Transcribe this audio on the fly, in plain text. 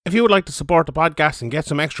If you would like to support the podcast and get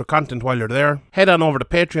some extra content while you're there, head on over to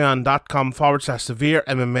patreon.com/Severe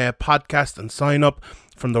MMA podcast and sign up.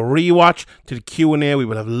 From the rewatch to the Q&A, we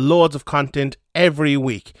will have loads of content every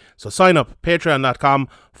week. So sign up,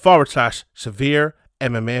 patreon.com/Severe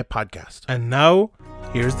MMA podcast. And now,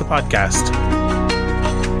 here's the podcast.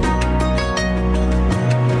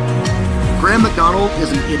 Graham McDonald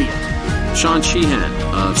is an idiot. Sean Sheehan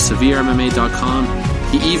of SevereMMA.com.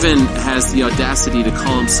 He even has the audacity to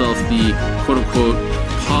call himself the quote-unquote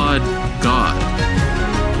pod god.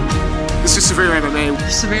 This is Severe MMA.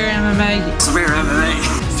 Severe MMA. Severe MMA.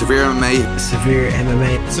 Severe MMA. Severe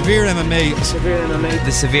MMA. Severe MMA. Severe MMA.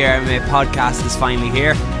 The Severe MMA podcast is finally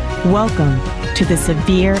here. Welcome to the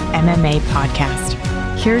Severe MMA podcast.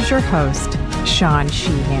 Here's your host, Sean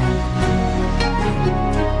Sheehan.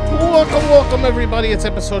 Welcome everybody. It's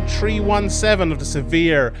episode 317 of the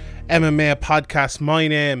Severe MMA podcast. My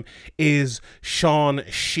name is Sean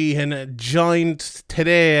Sheehan, joined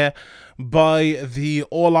today by the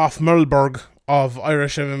Olaf Mulberg of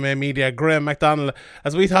Irish MMA Media, Graham McDonald,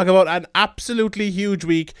 as we talk about an absolutely huge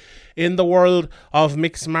week in the world of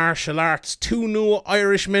mixed martial arts. Two new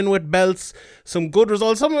Irishmen with belts, some good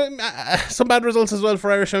results, some bad results as well for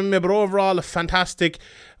Irish MMA, but overall a fantastic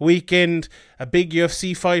weekend. A big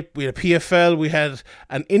UFC fight, we had a PFL, we had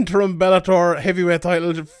an interim Bellator heavyweight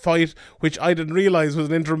title fight, which I didn't realise was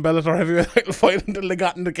an interim Bellator heavyweight title fight until they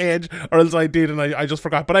got in the cage, or else I did and I just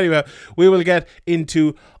forgot. But anyway, we will get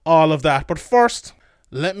into all of that. But first,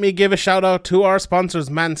 let me give a shout out to our sponsors,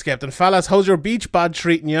 Manscaped. And fellas, how's your beach bod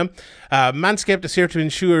treating you? Manscaped is here to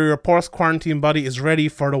ensure your post-quarantine body is ready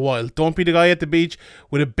for the wild. Don't be the guy at the beach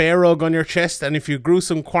with a bear rug on your chest, and if you grew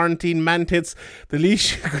some quarantine man tits, the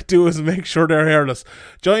least you could do is make sure they're hairless.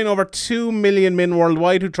 Join over 2 million men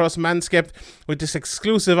worldwide who trust Manscaped with this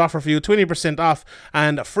exclusive offer for you, 20% off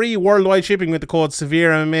and free worldwide shipping with the code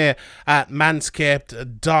SevereMMA at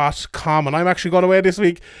manscaped.com. And I'm actually going away this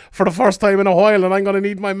week for the first time in a while, and I'm going to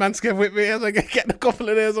need my Manscaped with me as I get a couple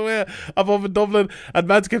of days away above in Dublin. And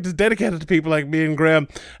Manscaped is dedicated to people like me and Graham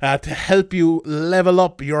to help you level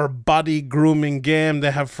up your body grooming game. They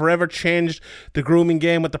have forever changed the grooming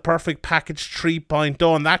game with the Perfect Package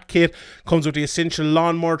 3.0, and that kit comes with the Essential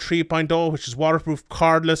Lawnmower 3.0, which is waterproof,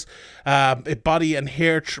 cordless, body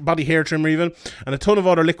hair trimmer even, and a ton of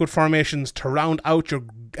other liquid formations to round out your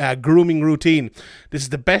grooming routine. This is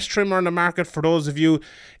the best trimmer on the market for those of you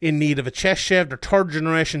in need of a chest shave. Their third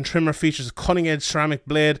generation trimmer features a cutting edge ceramic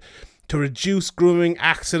blade to reduce grooming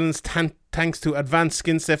accidents thanks to advanced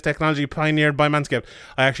skin safe technology pioneered by Manscaped.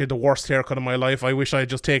 I actually had the worst haircut of my life. I wish I had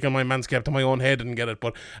just taken my Manscaped to my own head and get it,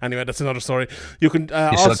 but anyway, that's another story. You can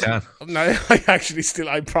you still can. No,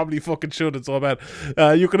 I probably fucking should. It's so bad.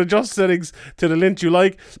 You can adjust settings to the length you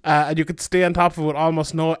like, and you can stay on top of it with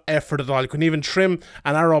almost no effort at all. You can even trim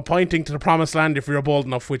an arrow pointing to the promised land if you're bold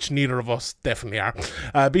enough, which neither of us definitely are.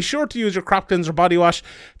 Be sure to use your crop cleanser body wash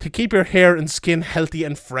to keep your hair and skin healthy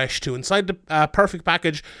and fresh too. Inside the Perfect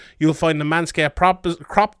Package, you'll find the Manscaped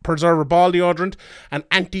Crop Preserver Ball Deodorant, an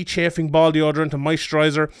anti-chafing ball deodorant, and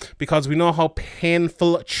moisturizer, because we know how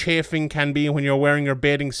painful chafing can be when you're wearing your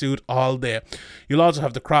bathing suit all day. You'll also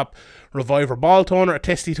have the Crop Reviver Ball Toner, a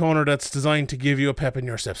testy toner that's designed to give you a pep in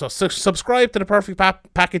your step. So subscribe to the Perfect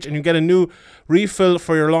Package and you get a new refill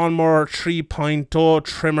for your Lawnmower 3.0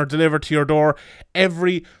 trimmer delivered to your door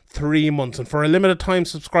every 3 months. And for a limited time,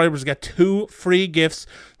 subscribers get 2 free gifts: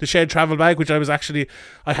 the Shed Travel Bag, which I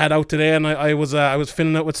had out today, and I was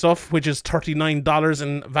filling it with stuff, which is $39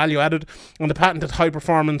 in value added, and the patented high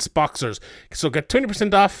performance boxers. So get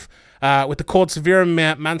 20% off with the code SevereMMA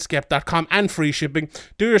at manscaped.com and free shipping.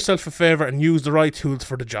 Do yourself a favour and use the right tools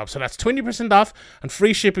for the job. So that's 20% off and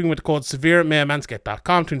free shipping with the code SevereMMA at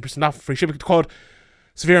manscaped.com. 20% off, free shipping with the code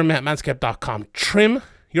SevereMMA at manscaped.com. Trim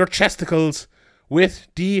your chesticles with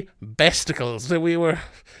the besticles. I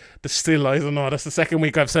don't know, that's the second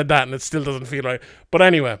week I've said that and it still doesn't feel right. But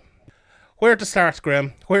anyway, where to start,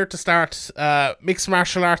 Graham? Where to start? Mixed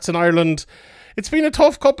martial arts in Ireland. It's been a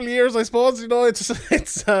tough couple of years, I suppose. You know,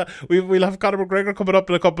 we'll have Conor McGregor coming up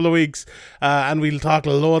in a couple of weeks, and we'll talk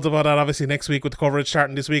loads about that obviously next week with the coverage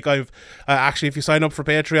starting this week. I've actually, if you sign up for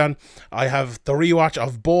Patreon, I have the rewatch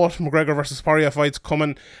of both McGregor versus Poirier fights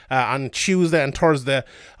coming on Tuesday and Thursday,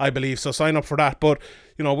 I believe. So sign up for that. But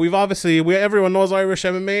you know, everyone knows Irish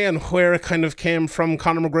MMA and where it kind of came from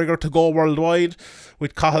Conor McGregor to go worldwide.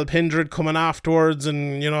 with Cathal Pendred coming afterwards,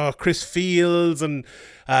 and Chris Fields and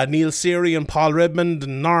Neil Seary and Paul Redmond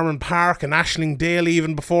and Norman Park and Aisling Daly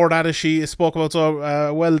even before that, as she spoke about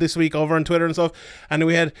so well this week over on Twitter and stuff. And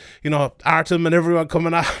we had Artem and everyone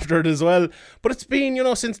coming after it as well. But it's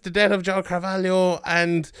been since the death of Joe Carvalho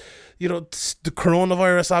and the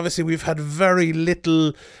coronavirus, obviously we've had very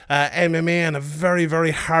little MMA and a very, very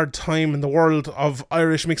hard time in the world of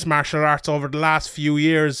Irish mixed martial arts over the last few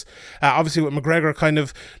years. Obviously with McGregor kind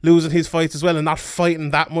of losing his fights as well and not fighting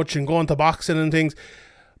that much and going to boxing and things.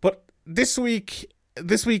 But this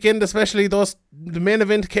weekend especially, the main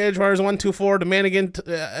event Cage Warriors 124, the main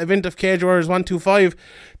event of Cage Warriors 125,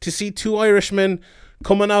 to see two Irishmen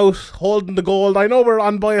coming out holding the gold. I know we're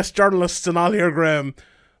unbiased journalists and all here, Graham,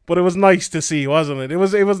 but it was nice to see, wasn't it? It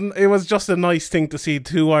was just a nice thing to see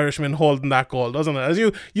two Irishmen holding that gold, wasn't it? As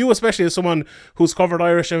you especially as someone who's covered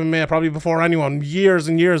Irish MMA probably before anyone, years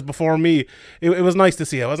and years before me, it was nice to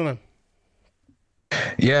see it, wasn't it?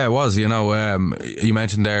 Yeah, it was. You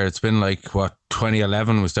mentioned there, it's been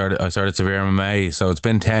 2011 I started Severe MMA, so it's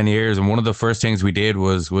been 10 years, and one of the first things we did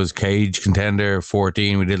was Cage Contender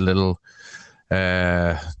 14. We did a little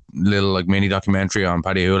mini documentary on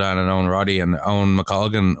Paddy Houlihan and Owen Roddy, and Owen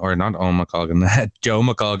McColgan, or not Owen McColgan, Joe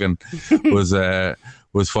McColgan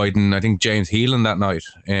was fighting, I think, James Heelan that night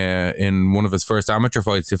in one of his first amateur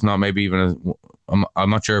fights, if not maybe even I'm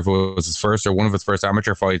not sure if it was his first or one of his first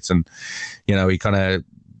amateur fights. And he kind of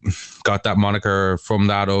got that moniker from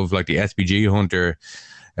that of the SBG hunter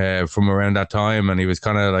from around that time, and he was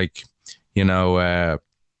kind of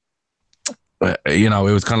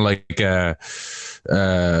it was kind of like a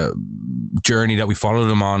journey that we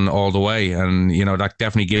followed him on all the way, and that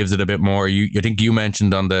definitely gives it a bit more. I think you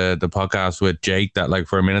mentioned on the podcast with Jake that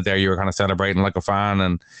for a minute there you were kind of celebrating like a fan,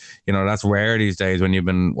 and that's rare these days when you've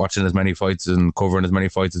been watching as many fights and covering as many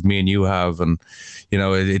fights as me and you have, and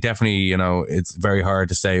it definitely it's very hard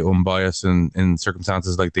to stay unbiased in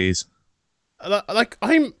circumstances like these.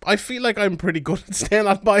 I feel like I'm pretty good at staying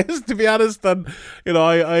unbiased, to be honest, and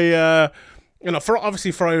for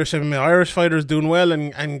Irish MMA, Irish fighters doing well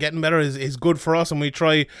and getting better is good for us, and we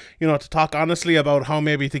try, to talk honestly about how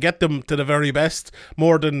maybe to get them to the very best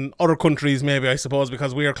more than other countries, maybe, I suppose,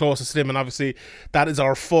 because we are closest to them, and obviously that is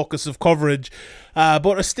our focus of coverage.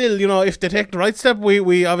 But still, if they take the right step,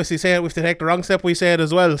 we obviously say it. If they take the wrong step, we say it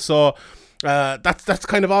as well. So that's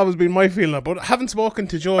kind of always been my feeling. But I haven't spoken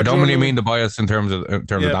to Joe. I don't really mean the bias in terms of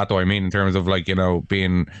that, though. I mean in terms of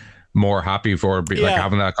being more happy for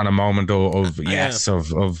having that kind of moment of yes, I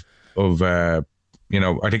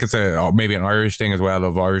think it's maybe an Irish thing as well.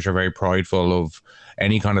 Of Irish are very prideful of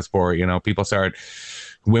any kind of sport. People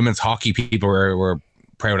women's hockey, people were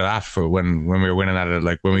proud of that for when we were winning at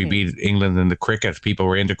it. When we beat England in the cricket, people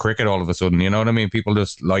were into cricket all of a sudden. You know what I mean? People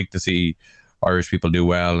just like to see Irish people do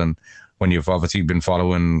well, and when you've obviously been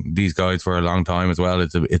following these guys for a long time as well,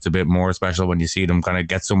 it's a bit more special when you see them kind of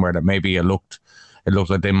get somewhere that maybe it looked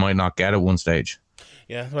like they might not get at one stage.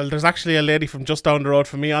 Yeah, well, there's actually a lady from just down the road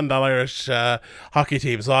from me on that Irish hockey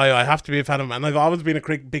team, so I have to be a fan of them, and I've always been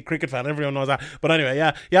a big cricket fan. Everyone knows that. But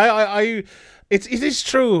anyway, it is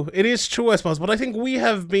true. It is true, I suppose. But I think we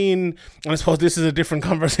have been, and I suppose this is a different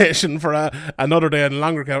conversation for another day and a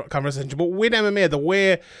longer conversation. But with MMA, the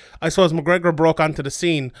way I suppose McGregor broke onto the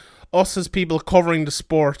scene, us as people covering the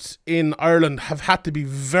sport in Ireland have had to be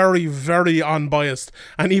very, very unbiased,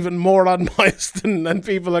 and even more unbiased than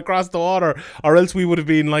people across the water, or else we would have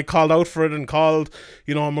been called out for it and called,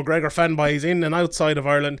 McGregor fanboys in and outside of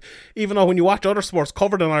Ireland. Even though when you watch other sports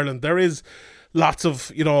covered in Ireland, there is lots of,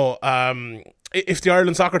 if the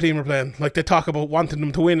Ireland soccer team are playing, they talk about wanting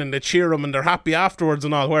them to win and they cheer them and they're happy afterwards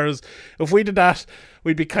and all, whereas if we did that,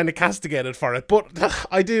 we'd be kind of castigated for it. But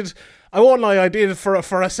I won't lie, I did for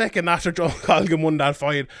a second after Joe Colgan won that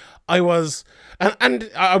fight. I was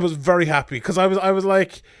very happy, because I was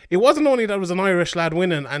like, it wasn't only that it was an Irish lad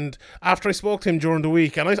winning, and after I spoke to him during the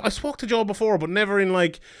week, and I spoke to Joe before, but never in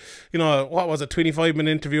what was a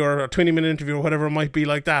 25-minute interview or a 20-minute interview or whatever it might be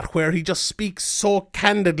like that, where he just speaks so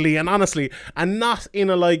candidly and honestly, and not in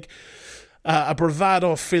a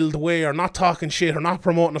bravado-filled way, or not talking shit, or not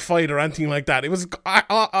promoting a fight or anything like that. It was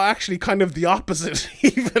actually kind of the opposite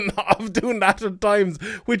even of doing that at times,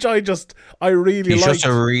 which I really like. He's just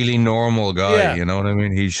a really normal guy, you know what I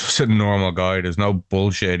mean? He's just a normal guy. There's no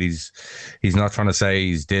bullshit. He's not trying to say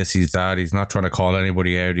he's this, he's that. He's not trying to call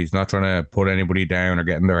anybody out. He's not trying to put anybody down or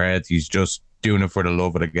get in their heads. He's just doing it for the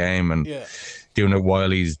love of the game, and doing it while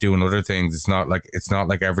he's doing other things. It's not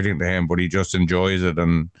like everything to him, but he just enjoys it,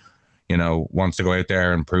 and wants to go out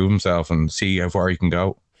there and prove himself and see how far he can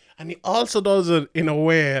go. And he also does it in a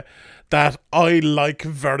way that I like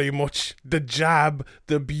very much. The jab,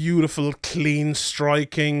 the beautiful, clean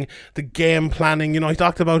striking, the game planning. You know, he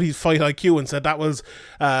talked about his fight IQ and said that was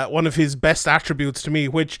one of his best attributes to me,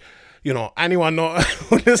 which, you know, anyone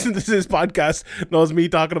who listens to this podcast knows me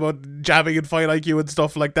talking about jabbing and fight IQ and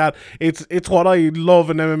stuff like that. It's what I love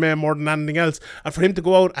in MMA more than anything else. And for him to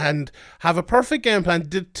go out and have a perfect game plan,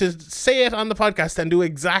 to say it on the podcast and do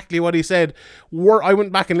exactly what he said. I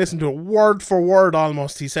went back and listened to it word for word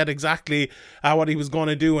almost. He said exactly what he was going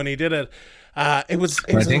to do, and he did it. I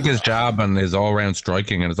think his jab and his all-round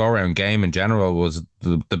striking and his all-round game in general was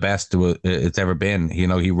the best it's ever been. You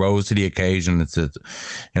know, he rose to the occasion. It's a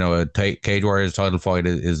Cage Warriors title fight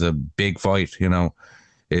is a big fight. You know,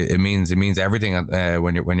 it means everything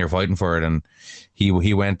when you're fighting for it. And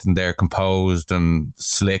he went in there composed and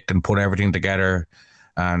slick and put everything together.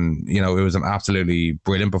 And you know, it was an absolutely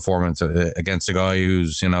brilliant performance against a guy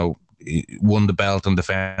who's, you know, he won the belt and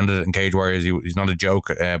defended it in Cage Warriors. He's not a joke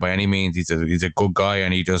by any means. He's a good guy,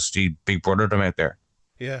 and he big brothered him out there.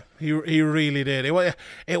 Yeah, he really did.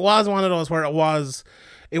 It was one of those where it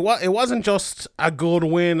wasn't just a good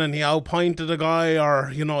win and he outpointed a guy, or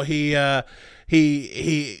you know, he out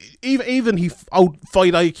fight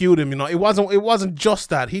IQ'd him. You know, it wasn't just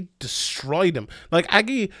that. He destroyed him. Like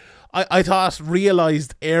Aggie, I thought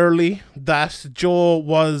realized early that Joe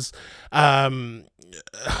was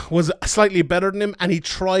slightly better than him, and he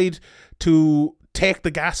tried to take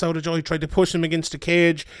the gas out of Joe. He tried to push him against the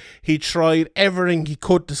cage. He tried everything he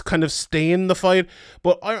could to kind of stay in the fight.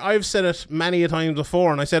 But I've said it many a times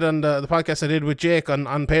before, and I said on the podcast I did with Jake on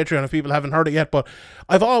Patreon, if people haven't heard it yet, but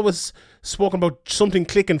I've always spoken about something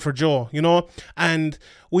clicking for Joe, you know, and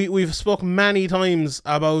we've spoken many times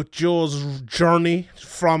about Joe's journey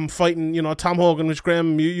from fighting, you know, Tom Hogan, which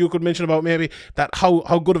Graham, you could mention about maybe that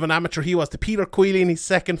how good of an amateur he was, to Peter Queally in his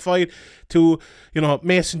second fight, to, you know,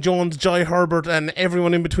 Mason Jones, Jai Herbert, and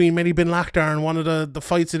everyone in between, Mehdi Ben Lakhtar, one of the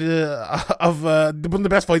fights one of the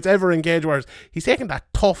best fights ever in Cage Warriors. He's taken that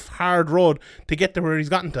tough, hard road to get to where he's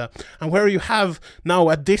gotten to, and where you have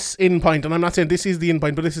now at this end point, and I'm not saying this is the end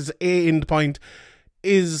point, but this is a end point,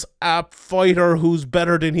 is a fighter who's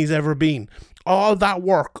better than he's ever been. All that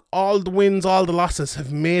work, all the wins, all the losses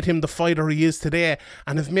have made him the fighter he is today,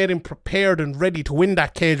 and have made him prepared and ready to win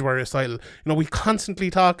that Cage Warriors title. You know, we constantly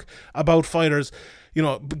talk about fighters, you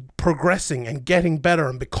know, progressing and getting better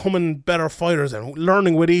and becoming better fighters and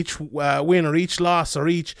learning with each win or each loss or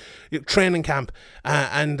each training camp,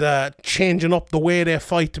 and changing up the way they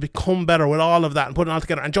fight to become better with all of that and putting it all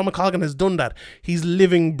together. And Joe McColgan has done that. He's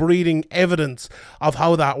living, breathing evidence of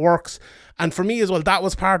how that works. And for me as well, that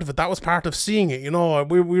was part of it. That was part of seeing it. You know,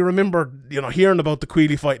 we remember, you know, hearing about the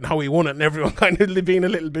Queally fight and how he won it, and everyone kind of being a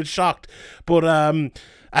little bit shocked. But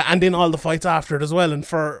and then all the fights after it as well. And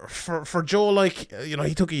for Joe, like, you know,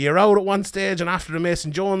 he took a year out at one stage, and after the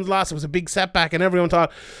Mason Jones loss, it was a big setback, and everyone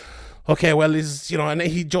thought, okay, well, you know,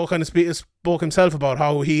 and Joe kind of spoke himself about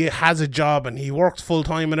how he has a job and he works full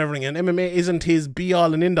time and everything, and MMA isn't his be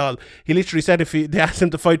all and end all. He literally said if they asked him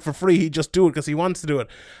to fight for free, he'd just do it because he wants to do it.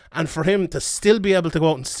 And for him to still be able to go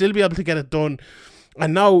out and still be able to get it done,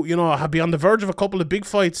 and now, you know, be on the verge of a couple of big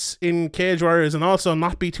fights in Cage Warriors, and also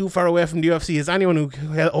not be too far away from the UFC as anyone who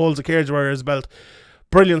holds a Cage Warriors belt.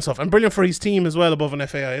 Brilliant stuff, and brilliant for his team as well above an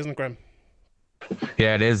FAI, isn't it, Graham?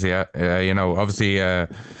 Yeah, it is. Yeah, you know, obviously,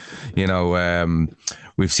 you know,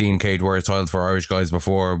 we've seen Cage Warriors titles for Irish guys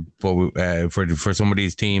before, but for some of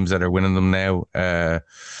these teams that are winning them now,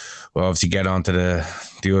 we'll obviously get on to the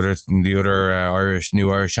other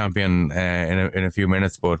new Irish champion in a few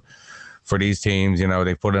minutes, but. For these teams, you know,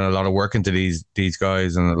 they put in a lot of work into these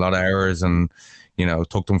guys and a lot of hours, and you know,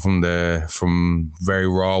 took them from very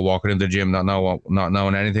raw, walking into the gym, not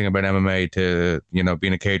knowing anything about MMA, to, you know,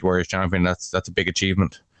 being a Cage Warriors champion. That's a big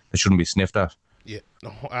achievement. It shouldn't be sniffed at. Yeah,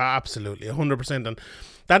 no, absolutely, 100%, and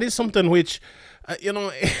that is something which, you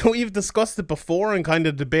know, we've discussed it before and kind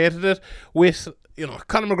of debated it with, you know,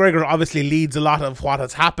 Conor McGregor obviously leads a lot of what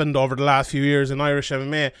has happened over the last few years in Irish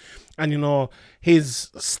MMA. And, you know, his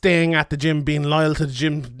staying at the gym, being loyal to the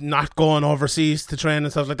gym, not going overseas to train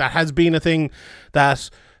and stuff like that, has been a thing that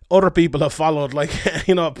other people have followed. Like,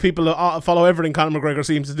 you know, people follow everything Conor McGregor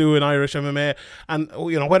seems to do in Irish MMA. And,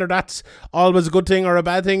 you know, whether that's always a good thing or a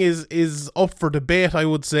bad thing is up for debate, I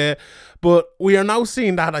would say. But we are now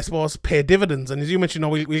seeing that, I suppose, pay dividends. And as you mentioned, you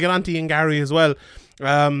know, we'll get on to Ian Gary as well.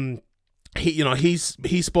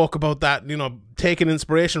 He spoke about that, you know, taking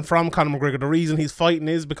inspiration from Conor McGregor. The reason he's fighting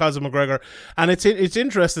is because of McGregor, and it's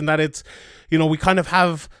interesting that it's, you know, we kind of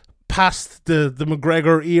have past the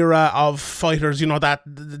McGregor era of fighters, you know, that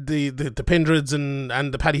the Pindrids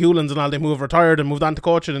and the Paddy Hewlins and all them who have retired and moved on to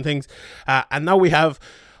coaching and things, and now we have,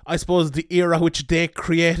 I suppose, the era which they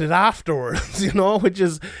created afterwards, you know, which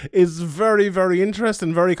is very, very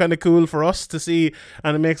interesting, very kind of cool for us to see,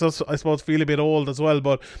 and it makes us, I suppose, feel a bit old as well.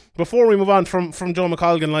 But before we move on from Joe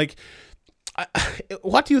McColgan, like,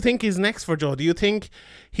 what do you think is next for Joe? Do you think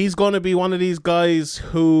he's going to be one of these guys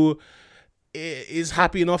who is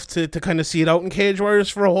happy enough to kind of see it out in Cage Warriors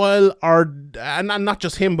for a while, or and not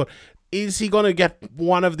just him, but is he going to get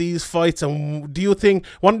one of these fights? And do you think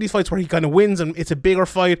one of these fights where he kind of wins and it's a bigger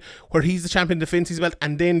fight where he's the champion, defends his belt,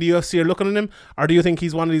 and then the UFC are looking at him? Or do you think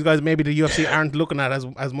he's one of these guys maybe the UFC aren't looking at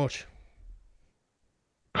as much?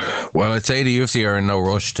 Well, I'd say the UFC are in no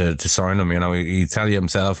rush to sign him. You know, he tell you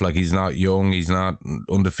himself, like, he's not young, he's not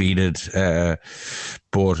undefeated.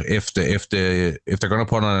 But if they're going to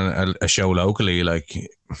put on a show locally, like,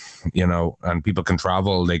 you know, and people can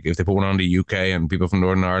travel, like if they put one on the UK and people from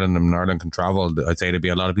Northern Ireland and Ireland can travel, I'd say there'd be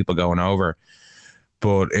a lot of people going over.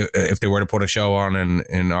 But if they were to put a show on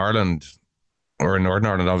in Ireland or in Northern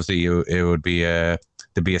Ireland, obviously it would be there'd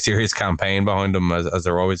be a serious campaign behind them, as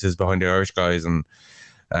there always is behind the Irish guys, and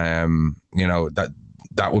you know,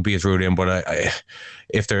 that would be his route in. But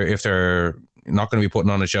if they're not going to be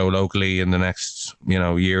putting on a show locally in the next, you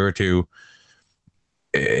know, year or two,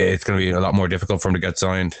 it's going to be a lot more difficult for him to get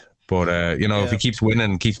signed. But you know, if he keeps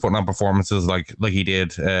winning, keeps putting on performances like he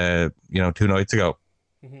did, you know, 2 nights ago,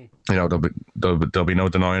 you know, there'll be no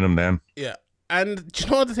denying him then. Yeah. And do you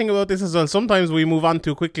know the thing about this as well? Sometimes we move on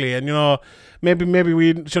too quickly, and, you know, maybe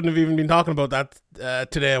we shouldn't have even been talking about that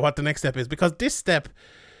today, what the next step is, because this step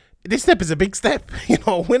is a big step. You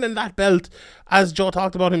know, winning that belt, as Joe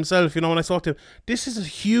talked about himself, you know, when I talked to him, this is a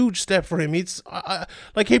huge step for him. It's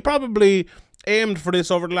like he probably aimed for this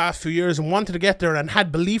over the last few years and wanted to get there and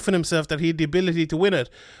had belief in himself that he had the ability to win it.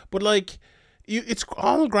 But, like, it's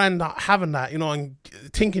all grand having that, you know, and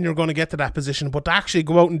thinking you're going to get to that position, but to actually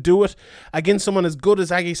go out and do it against someone as good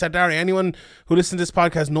as Aggie Sardari. Anyone who listens to this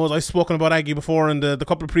podcast knows I've spoken about Aggie before in the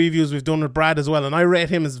couple of previews we've done with Brad as well, and I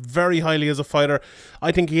rate him as very highly as a fighter.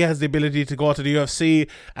 I think he has the ability to go to the UFC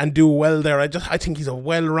and do well there. I think he's a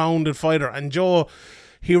well-rounded fighter, and Joe,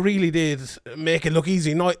 he really did make it look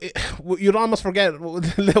easy. No, you'd almost forget,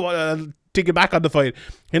 thinking back on the fight,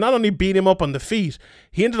 he not only beat him up on the feet,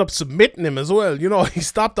 he ended up submitting him as well. You know, he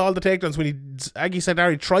stopped all the takedowns when Aggie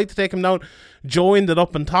Sardari tried to take him down. Joe ended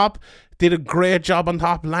up on top, did a great job on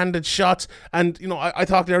top, landed shots. And, you know, I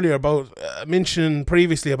talked earlier about, mentioning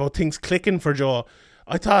previously about things clicking for Joe.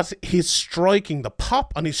 I thought his striking, the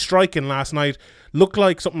pop on his striking last night looked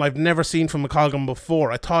like something I've never seen from McColgan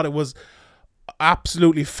before. I thought it was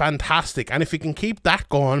absolutely fantastic, and if he can keep that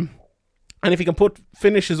going, and if he can put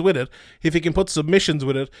finishes with it, if he can put submissions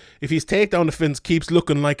with it, if his takedown defense keeps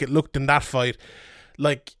looking like it looked in that fight,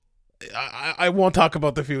 like, I won't talk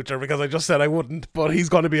about the future because I just said I wouldn't, but he's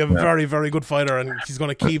going to be a very, very good fighter, and he's going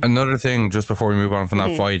to keep. Another thing, just before we move on from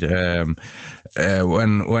that fight,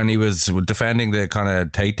 when he was defending the kind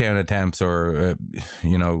of takedown attempts, or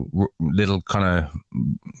you know, little kind of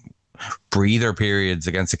breather periods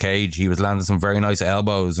against the cage, he was landing some very nice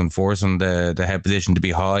elbows and forcing the head position to be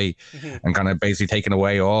high, and kind of basically taking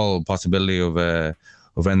away all possibility of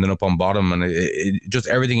ending up on bottom. And it just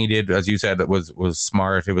everything he did, as you said, it was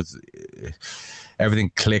smart. It was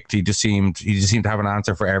everything clicked. He just seemed to have an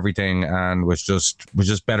answer for everything, and was just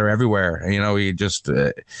better everywhere. You know, he just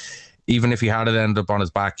even if he had it ended up on his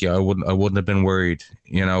back, I wouldn't have been worried.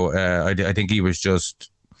 You know, I think he rose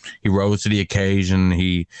to the occasion.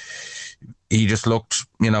 He just looked,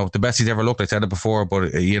 you know, the best he's ever looked. I said it before,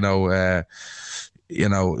 but you know,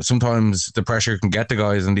 sometimes the pressure can get the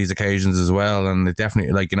guys on these occasions as well. And it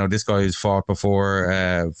definitely, like, you know, this guy's fought before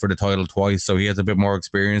for the title twice, so he has a bit more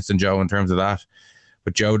experience than Joe in terms of that.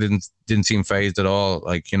 But Joe didn't seem phased at all.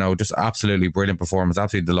 Like, you know, just absolutely brilliant performance.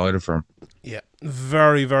 Absolutely delighted for him. Yeah,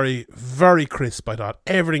 very, very, very crisp, I thought.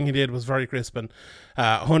 Everything he did was very crisp, and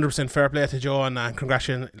 100% fair play to Joe, and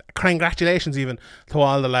congratulations even to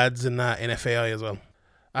all the lads in FAI as well.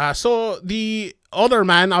 So the other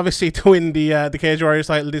man, obviously, to win the Cage Warriors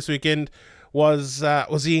title this weekend was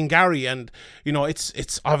Ian Garry, and, you know,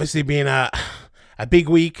 it's obviously been a big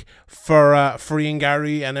week for Ian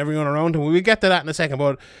Garry and everyone around him. We'll get to that in a second,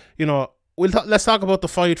 but, you know, let's talk about the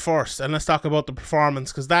fight first, and let's talk about the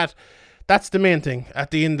performance, because that's the main thing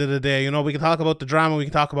at the end of the day. You know, we can talk about the drama, we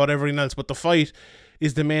can talk about everything else, but the fight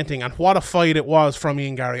is the main thing. And what a fight it was from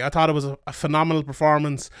Ian Garry. I thought it was a phenomenal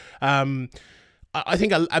performance. I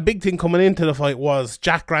think a big thing coming into the fight was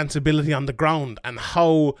Jack Grant's ability on the ground, and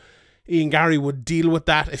how Ian Gary would deal with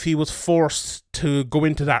that if he was forced to go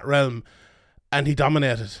into that realm. And he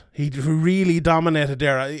dominated. He really dominated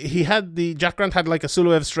there. Jack Grant had like a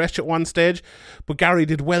Suluev stretch at one stage, but Gary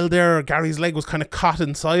did well there. Gary's leg was kind of caught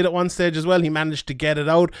inside at one stage as well. He managed to get it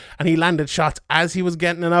out, and he landed shots as he was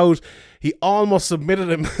getting it out. He almost submitted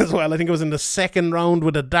him as well. I think it was in the second round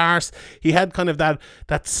with a Darce. He had kind of that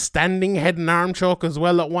standing head and arm choke as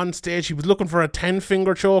well at one stage. He was looking for a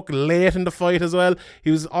 10-finger choke late in the fight as well.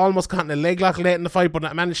 He was almost caught in a leg lock late in the fight,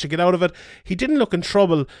 but managed to get out of it. He didn't look in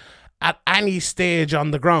trouble at any stage on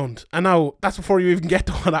the ground. And now, that's before you even get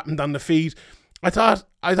to what happened on the feet. I thought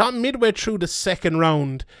midway through the second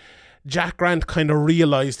round, Jack Grant kind of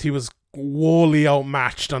realised he was woefully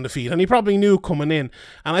outmatched on the feet. And he probably knew coming in.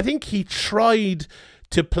 And I think he tried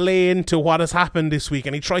to play into what has happened this week.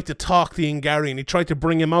 And he tried to talk to Ian Gary, and he tried to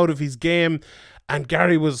bring him out of his game. And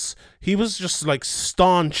Gary was just like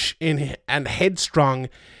staunch and headstrong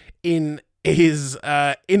in his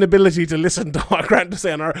inability to listen to what Grant was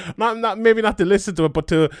saying, or maybe not to listen to it, but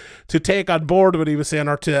to take on board what he was saying,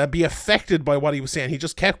 or to be affected by what he was saying. He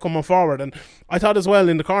just kept coming forward. And I thought as well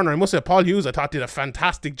in the corner, I must say, Paul Hughes, I thought did a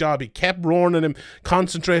fantastic job. He kept roaring at him,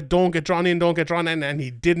 concentrate, don't get drawn in, and he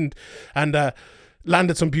didn't. And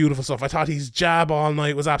landed some beautiful stuff. I thought his jab all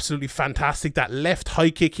night was absolutely fantastic. That left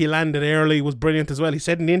high kick he landed early was brilliant as well. He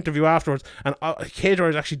said in the interview afterwards, and Cage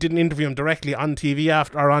Warriors actually didn't interview him directly on TV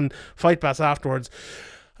or on Fight Pass afterwards.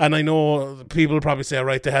 And I know people probably say,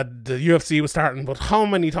 right, the UFC was starting, but how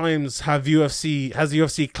many times has the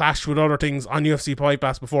UFC clashed with other things on UFC Fight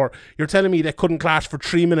Pass before? You're telling me they couldn't clash for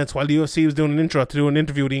 3 minutes while the UFC was doing an intro to do an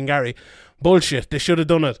interview with Ian Gary? Bullshit. They should have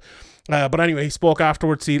done it. But anyway, he spoke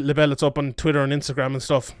afterwards. See, Lebel, it's up on Twitter and Instagram and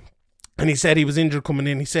stuff. And he said he was injured coming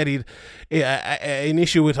in. He said he'd an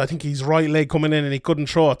issue with, I think, his right leg coming in, and he couldn't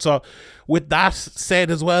throw it. So with that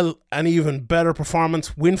said as well, an even better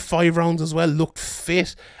performance. Win 5 rounds as well. Looked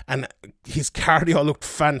fit, and his cardio looked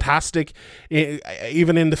fantastic.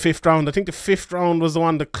 Even in the 5th round. I think the 5th round was the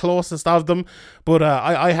one the closest of them. But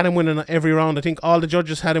I had him winning every round. I think all the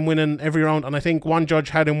judges had him winning every round. And I think one judge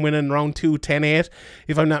had him winning round 2, 10-8,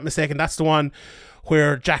 if I'm not mistaken. That's the one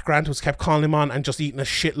where Jack Grant was kept calling him on and just eating a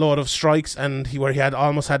shitload of strikes, and where he had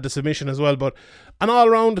almost had the submission as well. But an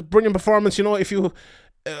all-round brilliant performance. You know, if you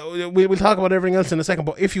we'll talk about everything else in a second,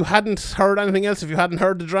 but if you hadn't heard anything else, if you hadn't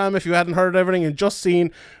heard the drama, if you hadn't heard everything and just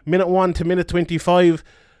seen minute 1 to minute 25,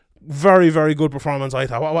 very, very good performance, I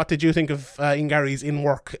thought. What did you think of Ian Gary's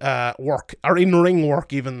work, or in-ring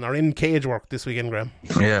work even, or in-cage work this weekend, Graham?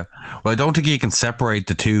 Yeah. Well, I don't think you can separate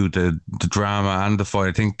the two, the drama and the fight.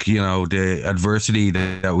 I think, you know, the adversity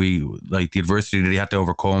the adversity that he had to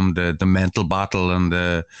overcome, the mental battle, and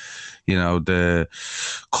the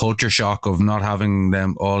culture shock of not having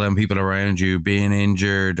all them people around you, being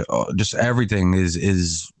injured, just everything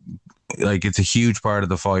is like, it's a huge part of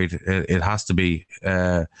the fight. It has to be.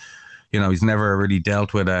 He's never really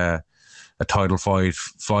dealt with a title fight,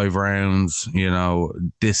 5 rounds.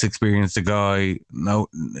 Disexperienced guy.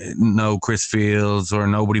 No Chris Fields or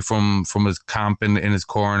nobody from his camp in his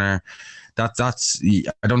corner. That's.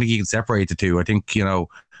 I don't think you can separate the two. I think,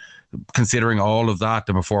 considering all of that,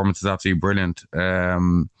 the performance is absolutely brilliant.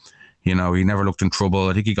 He never looked in trouble.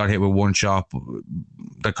 I think he got hit with one shot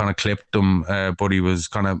that kind of clipped him, but he was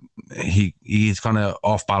he's kind of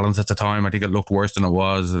off balance at the time. I think it looked worse than it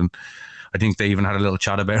was, and I think they even had a little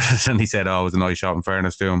chat about it. And he said, "Oh, it was a nice shot." In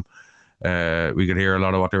fairness to him, we could hear a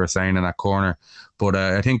lot of what they were saying in that corner. But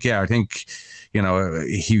I think he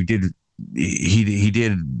did. He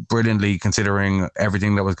did brilliantly considering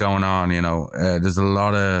everything that was going on. There's a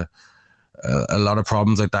lot of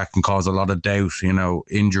problems like that can cause a lot of doubt.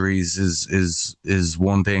 Injuries is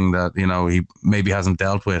one thing that he maybe hasn't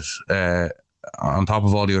dealt with, on top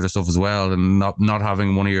of all the other stuff as well, and not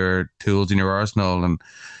having one of your tools in your arsenal, and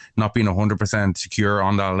not being 100% secure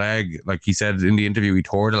on that leg. Like he said in the interview, he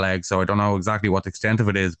tore the leg, so I don't know exactly what the extent of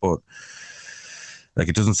it is, but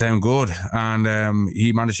it doesn't sound good. And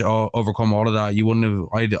he managed to overcome all of that.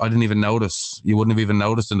 I didn't even notice. You wouldn't have even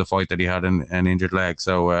noticed in the fight that he had an injured leg.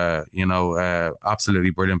 So,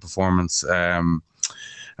 absolutely brilliant performance. And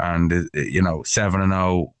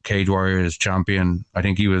 7-0 Cage Warriors champion. I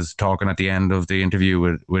think he was talking at the end of the interview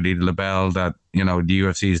with Ida Lebel that, the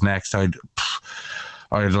UFC is next. I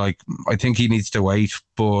think he needs to wait,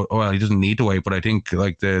 but he doesn't need to wait. But I think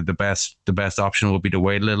the best option would be to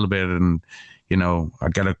wait a little bit and, I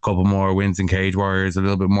get a couple more wins in Cage Warriors, a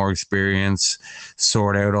little bit more experience,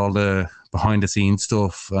 sort out all the behind the scenes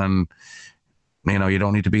stuff, and you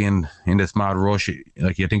don't need to be in this mad rush.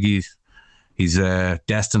 I think he's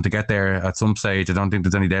destined to get there at some stage. I don't think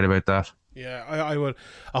there's any doubt about that. Yeah, I would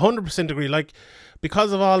 100% agree. Like,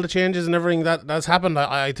 because of all the changes and everything that's happened,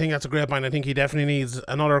 I think that's a great point. I think he definitely needs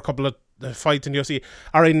another couple of fights in the UFC,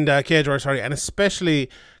 or in the cage war, sorry, and especially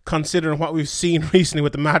considering what we've seen recently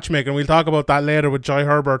with the matchmaker. And we'll talk about that later with Jai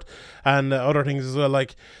Herbert and other things as well.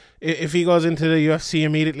 Like, if he goes into the UFC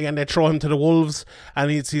immediately and they throw him to the Wolves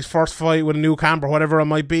and it's his first fight with a new camp or whatever it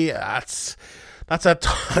might be, that's a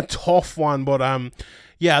tough one. But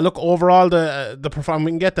yeah, look, overall the performance,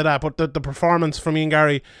 we can get to that, but the performance from Ian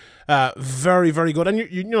Garry, very, very good. And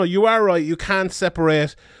you know, you are right, you can't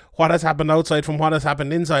separate what has happened outside from what has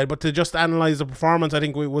happened inside, but to just analyse the performance, I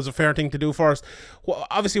think was a fair thing to do first.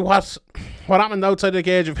 Obviously, what happened outside the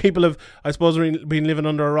cage, if people have, I suppose, been living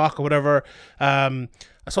under a rock or whatever,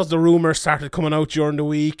 I suppose the rumours started coming out during the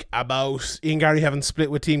week about Ian Garry having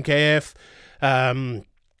split with Team KF.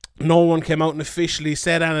 No one came out and officially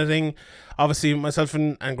said anything. Obviously, myself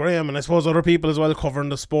and Graham, and I suppose other people as well covering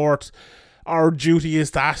the sport, our duty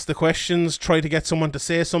is to ask the questions, try to get someone to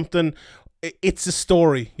say something. It's a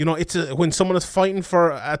story, you know. When someone is fighting for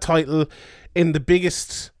a title in the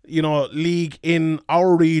biggest, you know, league in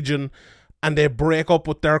our region, and they break up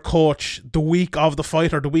with their coach the week of the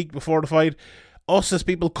fight or the week before the fight, us as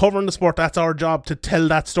people covering the sport, that's our job to tell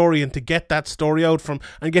that story and to get that story out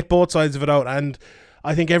and get both sides of it out. And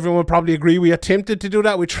I think everyone would probably agree we attempted to do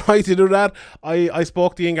that. We tried to do that. I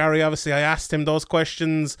spoke to Ian Garry, obviously. I asked him those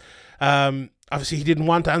questions. Obviously, he didn't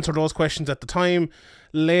want to answer those questions at the time.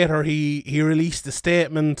 Later, he released a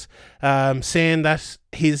statement saying that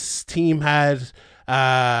his team had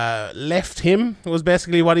left him, was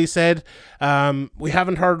basically what he said. We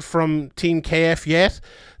haven't heard from Team KF yet,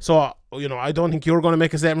 so, you know, I don't think you're going to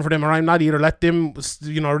make a statement for them, or I'm not either. Let them,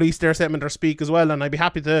 you know, release their statement or speak as well, and I'd be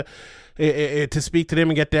happy to speak to them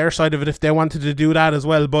and get their side of it if they wanted to do that as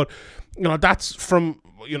well. But, you know, that's from,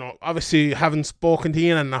 you know, obviously having spoken to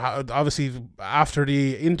Ian, and obviously after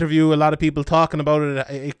the interview, a lot of people talking about it,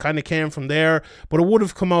 it kind of came from there. But it would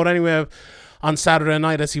have come out anyway on Saturday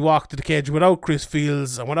night as he walked to the cage without Chris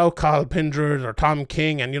Fields and without Carl Pindred or Tom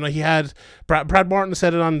King. And, you know, he had Brad Morton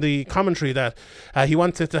said it on the commentary that he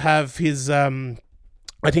wanted to have his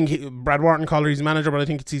I think Brad Wharton called her his manager, but I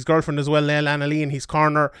think it's his girlfriend as well, Leila Annalee, in his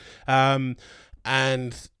corner. And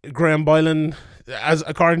Graham Boylan, as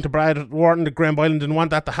according to Brad Wharton, Graham Boylan didn't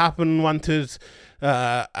want that to happen, wanted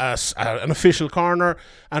an official corner,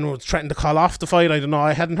 and was threatening to call off the fight. I don't know,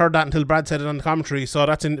 I hadn't heard that until Brad said it on the commentary, so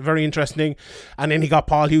that's very interesting. And then he got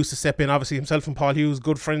Paul Hughes to step in. Obviously, himself and Paul Hughes,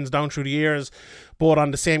 good friends down through the years, both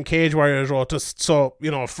on the same Cage Warriors road. So,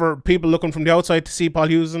 you know, for people looking from the outside to see Paul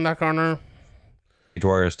Hughes in that corner, Cage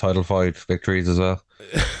Warriors title fight victories as well.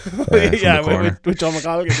 Yeah, with John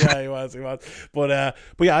McColgan. Yeah, he was. But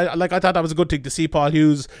yeah, I thought that was a good thing to see Paul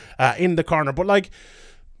Hughes in the corner. But like,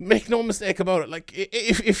 make no mistake about it, like,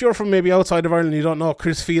 if you're from maybe outside of Ireland and you don't know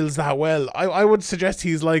Chris Fields that well, I would suggest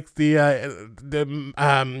he's like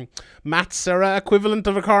the Matt Serra equivalent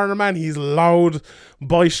of a corner man. He's loud,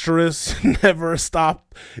 boisterous, never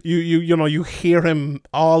stop. You know, you hear him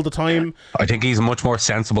all the time. I think he's much more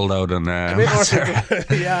sensible though than Matt Serra.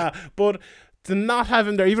 Yeah, but to not have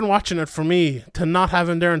him there, even watching it for me, to not have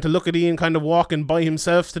him there and to look at Ian kind of walking by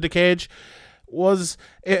himself to the cage,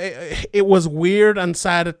 it was weird and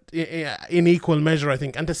sad in equal measure, I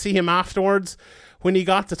think. And to see him afterwards when he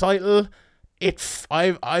got the title, we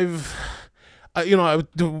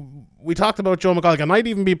talked about Joe McColgan. I'd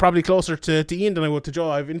even be probably closer to Ian than I would to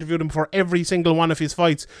Joe. I've interviewed him for every single one of his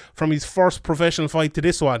fights, from his first professional fight to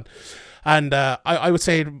this one. And I would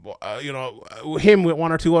say, him with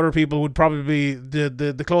one or two other people would probably be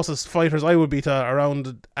the closest fighters I would be to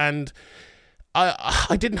around. And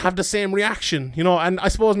I didn't have the same reaction, you know, and I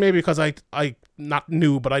suppose maybe because I not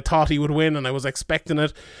knew, but I thought he would win and I was expecting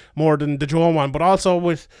it more than the Joe one. But also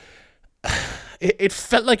with it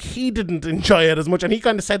felt like he didn't enjoy it as much, and he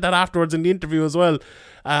kind of said that afterwards in the interview as well.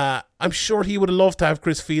 I'm sure he would have loved to have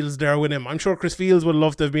Chris Fields there with him. I'm sure Chris Fields would have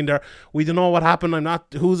loved to have been there. We don't know what happened. I'm not,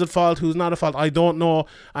 who's at fault, who's not at fault, I don't know.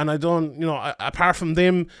 And I don't, you know, apart from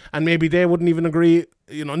them, and maybe they wouldn't even agree,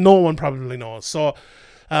 you know, no one probably knows. So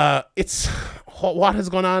it's what has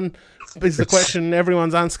gone on is the question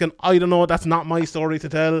everyone's asking. I don't know. That's not my story to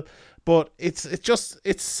tell. But it's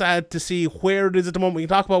sad to see where it is at the moment. We can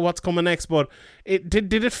talk about what's coming next, but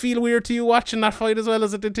did it feel weird to you watching that fight as well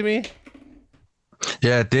as it did to me?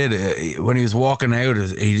 Yeah, it did. When he was walking out,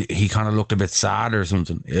 he kind of looked a bit sad or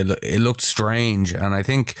something. It looked strange, and I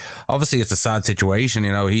think obviously it's a sad situation.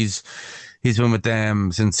 You know, he's been with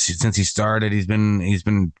them since he started. He's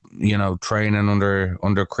been you know, training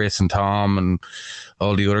under Chris and Tom and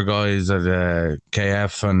all the other guys at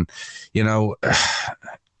KF, and you know,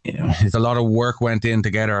 it's a lot of work went in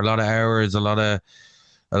together, a lot of hours, a lot of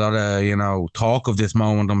talk of this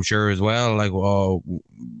moment, I'm sure, as well. Like, well,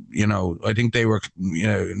 I think they were,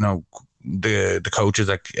 the coaches,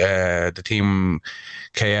 like the team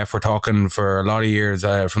KF, were talking for a lot of years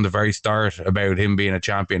from the very start about him being a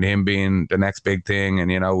champion, him being the next big thing.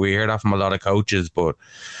 And we hear that from a lot of coaches, but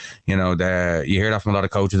you hear that from a lot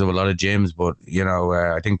of coaches of a lot of gyms, but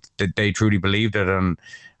I think that they truly believed it, and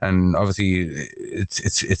obviously it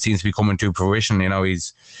seems to be coming to fruition.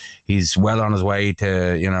 He's well on his way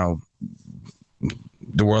to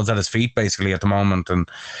the world's at his feet basically at the moment, and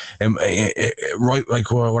right,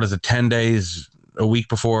 like, what is it, 10 days, a week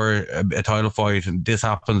before a title fight, and this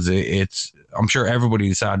happens. I'm sure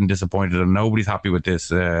everybody's sad and disappointed, and nobody's happy with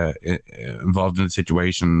this, involved in the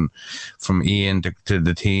situation, from Ian to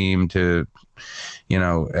the team to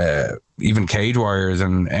even Cage Warriors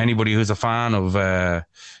and anybody who's a fan of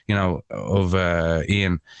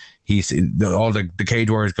Ian. He's all the Cage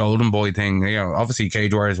Warriors golden boy thing. Obviously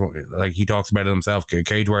Cage Warriors, like he talks about it himself,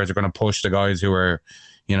 Cage Warriors are going to push the guys who are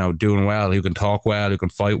doing well, who can talk well, who can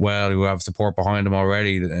fight well, who have support behind them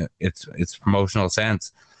already. It's promotional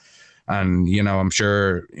sense. And I'm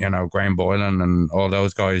sure Graham Boylan and all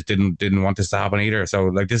those guys didn't want this to happen either. So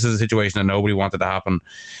like, this is a situation that nobody wanted to happen,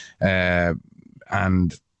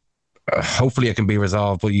 and hopefully it can be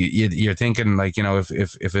resolved. But you're thinking, like,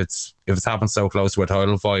 if it's happened so close to a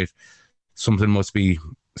title fight, something must be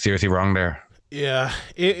seriously wrong there. Yeah,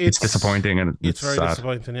 it's disappointing, and it's very sad.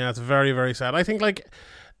 disappointing. Yeah, it's very, very sad. I think, like,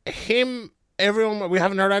 everyone, we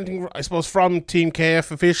haven't heard anything, I suppose, from Team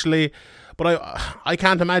KF officially, but I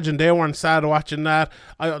can't imagine they weren't sad watching that.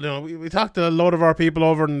 We talked to a load of our people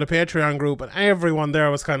over in the Patreon group, and everyone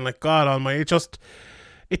there was kind of like, God Almighty,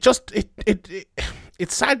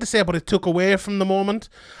 it's sad to say, but it took away from the moment.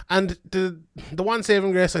 And the one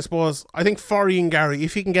saving grace, I suppose, I think, for Ian Garry,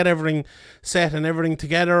 if he can get everything set and everything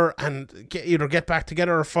together, and either get back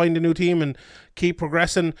together or find a new team and keep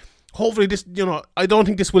progressing, hopefully this, I don't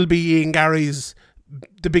think this will be Ian Garry's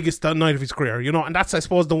the biggest night of his career, and that's, I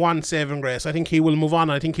suppose, the one saving grace. I think he will move on.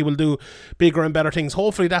 I think he will do bigger and better things.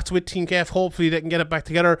 Hopefully that's with Team KF. Hopefully they can get it back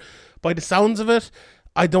together. By the sounds of it,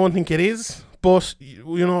 I don't think it is. But,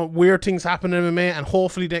 weird things happen in MMA, and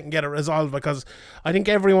hopefully they can get it resolved, because I think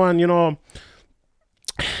everyone was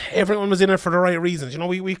in it for the right reasons.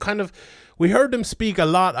 We heard them speak a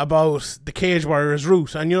lot about the Cage Warriors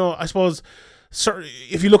route, and, I suppose,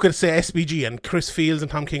 if you look at, say, SBG, and Chris Fields and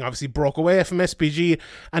Tom King obviously broke away from SBG,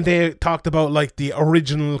 and they talked about, like, the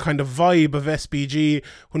original kind of vibe of SBG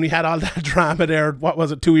when we had all that drama there, what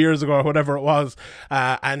was it, 2 years ago or whatever it was,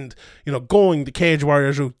 and going the Cage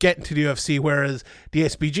Warriors route, getting to the UFC, whereas the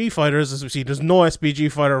SBG fighters, as we see, there's no SBG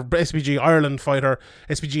fighter, SBG Ireland fighter,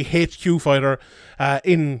 SBG HQ fighter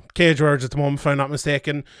in Cage Warriors at the moment, if I'm not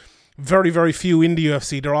mistaken. Very, very few in the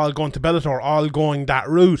UFC. They're all going to Bellator, all going that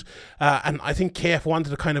route. And I think KF wanted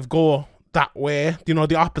to kind of go that way,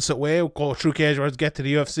 the opposite way, go through Cage Warriors, get to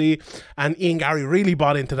the UFC. And Ian Garry really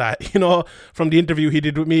bought into that, from the interview he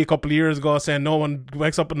did with me a couple of years ago, saying no one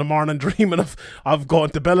wakes up in the morning dreaming of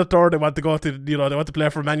going to Bellator. They want to go to, they want to play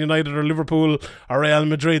for Man United or Liverpool or Real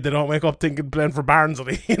Madrid. They don't wake up thinking playing for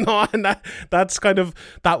Barnsley, and that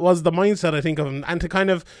was the mindset, I think, of him. And to kind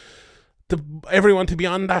of, everyone to be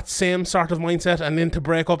on that same sort of mindset, and then to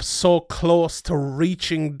break up so close to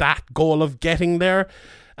reaching that goal of getting there,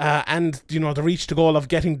 and to reach the goal of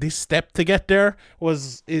getting this step to get there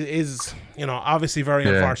is obviously very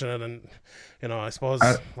unfortunate. And I suppose,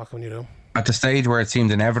 what can you do? At the stage where it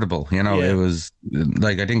seemed inevitable, it was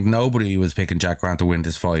like, I think nobody was picking Jack Grant to win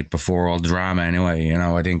this fight before all the drama anyway.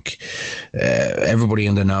 I think everybody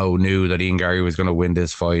in the know knew that Ian Garry was going to win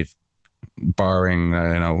this fight, barring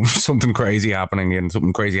something crazy happening, and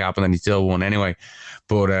something crazy happened and he still won anyway.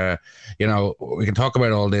 But we can talk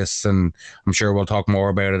about all this, and I'm sure we'll talk more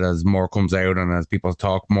about it as more comes out and as people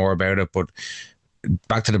talk more about it. But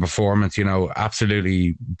back to the performance,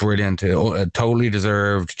 absolutely brilliant, a totally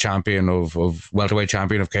deserved champion of welterweight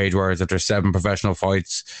champion of Cage Warriors after 7 professional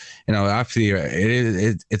fights.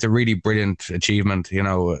 Absolutely, it's a really brilliant achievement.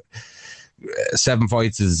 7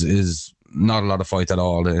 fights is not a lot of fights at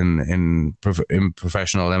all in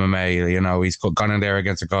professional MMA. He's gone in there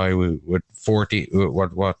against a guy with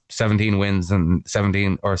 17 wins and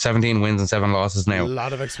 17 wins and 7 losses now. A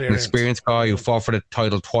lot of experience. An experienced guy who fought for the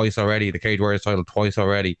title twice already, the Cage Warriors title twice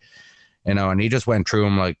already. And he just went through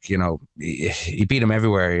him like, he beat him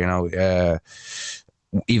everywhere.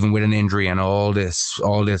 Even with an injury and all this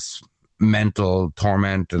mental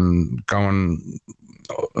torment and going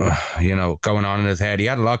on in his head. He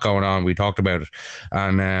had a lot going on. We talked about it.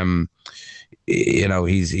 And, you know,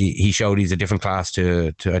 he showed he's a different class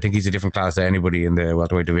to I think he's a different class to anybody in the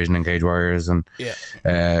welterweight division in Cage Warriors, and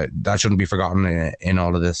that shouldn't be forgotten in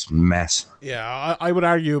all of this mess. Yeah, I would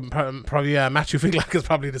argue probably Matthew Figlak is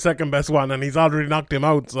probably the second best one, and he's already knocked him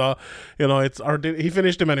out. So, you know, he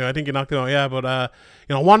finished him anyway. I think he knocked him out. Yeah, but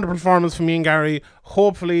you know, wonderful performance from Ian Garry.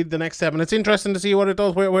 Hopefully, the next step, and it's interesting to see what it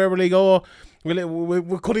does. Where will he go?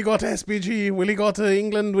 Could he go to SBG? Will he go to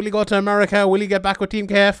England? Will he go to America? Will he get back with Team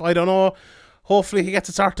KF? I don't know. Hopefully he gets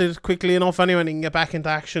it sorted quickly enough anyway, and he can get back into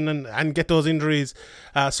action and get those injuries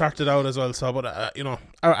sorted out as well. So, but you know,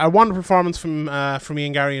 a wonderful performance from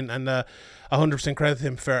Ian Garry, and 100% credit to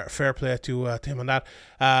him. Fair play to him on that.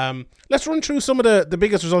 Let's run through some of the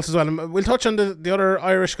biggest results as well, and we'll touch on the other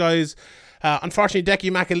Irish guys. Unfortunately,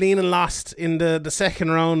 Decky McAleenan lost in the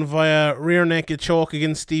second round via rear naked choke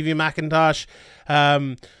against Stevie McIntosh.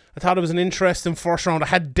 I thought it was an interesting first round. I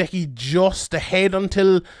had Decky just ahead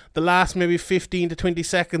until the last maybe 15 to 20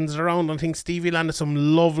 seconds around. I think Stevie landed some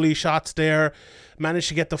lovely shots there, managed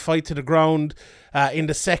to get the fight to the ground in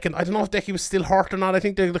the second. I don't know if Decky was still hurt or not. I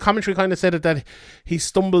think the commentary kind of said that he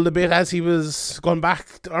stumbled a bit as he was going back,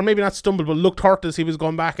 or maybe not stumbled, but looked hurt as he was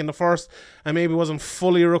going back in the first, and maybe wasn't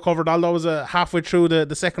fully recovered, although it was halfway through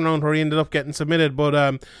the second round where he ended up getting submitted. But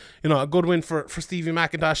you know, a good win for Stevie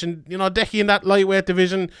McIntosh. And you know, Decky in that lightweight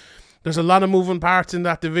division, there's a lot of moving parts in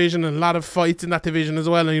that division and a lot of fights in that division as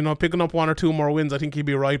well. And you know, picking up one or two more wins, I think he'll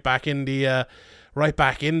be right back in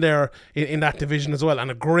there in that division as well.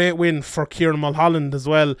 And a great win for Kieran Mulholland as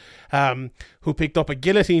well, who picked up a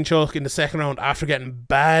guillotine choke in the second round after getting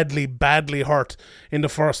badly hurt in the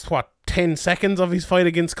first 10 seconds of his fight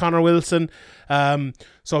against Connor Wilson.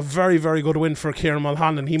 So a very, very good win for Kieran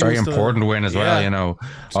Mulholland. Very important win as well, you know.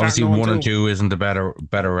 Obviously 1-2 isn't a better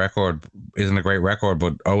record, isn't a great record,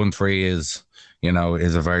 but 0-3 is, you know,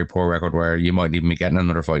 is a very poor record where you might even be getting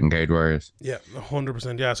another fight in Cage Warriors. Yeah,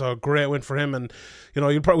 100%. Yeah, so a great win for him. And, you know,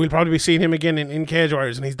 we'll probably be seeing him again in Cage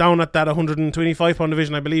Warriors. And he's down at that 125-pound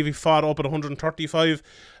division. I believe he fought up at 135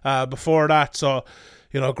 before that. So,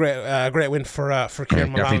 you know, great win for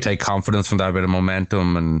Kieran Mulholland. Definitely take confidence from that bit of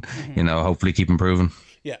momentum and, you know, hopefully keep improving.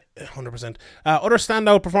 Yeah, 100%. Other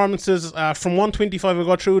standout performances from 125. We'll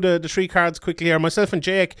go through the three cards quickly here. Myself and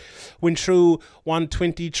Jake went through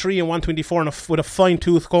 123 and 124 with a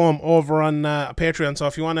fine-tooth comb over on Patreon. So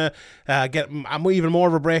if you want to get even more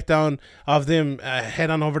of a breakdown of them,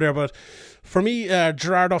 head on over there. But for me,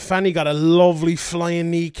 Gerardo Fanny got a lovely flying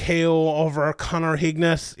knee KO over Conor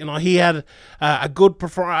Hignett. You know, he had a good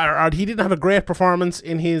performance. He didn't have a great performance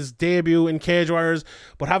in his debut in Cage Warriors,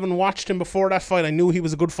 but having watched him before that fight, I knew he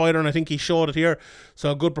was a good fighter, and I think he showed it here.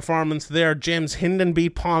 So a good performance there. James Hinden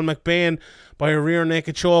beat Paul McBain by a rear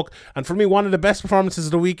naked choke. And for me, one of the best performances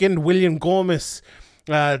of the weekend, William Gomez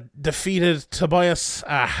defeated Tobias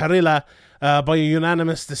Harila by a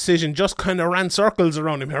unanimous decision. Just kind of ran circles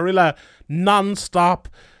around him. Harila non-stop,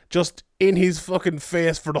 just in his fucking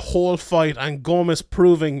face for the whole fight, and Gomez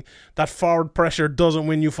proving that forward pressure doesn't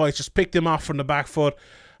win you fights. Just picked him off from the back foot.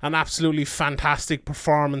 An absolutely fantastic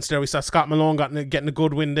performance there. We saw Scott Malone getting a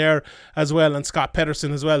good win there as well, and Scott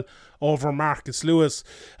Pedersen as well over Marcus Lewis.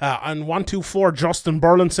 And 124, Justin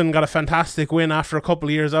Burlinson got a fantastic win after a couple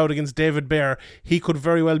of years out against David Baer. He could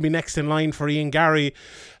very well be next in line for Ian Garry.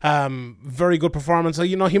 Very good performance.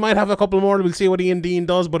 You know, he might have a couple more. We'll see what Ian Dean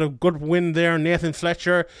does, but a good win there. Nathan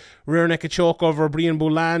Fletcher, rear naked choke over Brian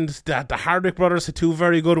Bouland. The Hardwick brothers had two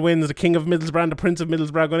very good wins. The King of Middlesbrough and the Prince of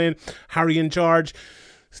Middlesbrough going in. Harry and George.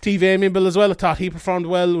 Steve Amiable as well. I thought he performed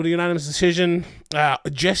well with a unanimous decision.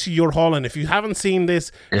 Jesse Urholland, if you haven't seen this,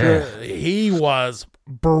 he was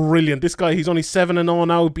brilliant. This guy, he's only 7-0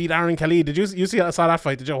 now, beat Aaron Khalid. Did you saw that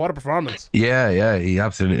fight? Did you? What a performance. Yeah, he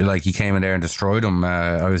absolutely, he came in there and destroyed him.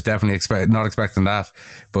 I was definitely not expecting that,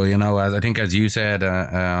 but you know, I think as you said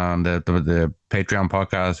on the Patreon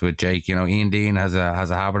podcast with Jake, you know, Ian Dean has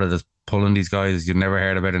a habit of just pulling these guys you've never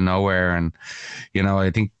heard about in nowhere. And you know, I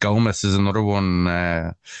think Gomez is another one,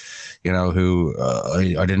 you know, who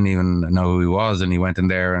I didn't even know who he was, and he went in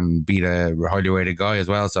there and beat a highly rated guy as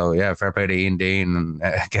well. So yeah, fair play to Ian Dean and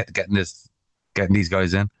getting these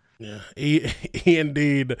guys in. Yeah, Ian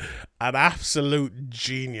Dean, an absolute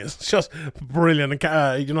genius, just brilliant.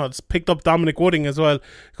 And you know, it's picked up Dominic Wooding as well.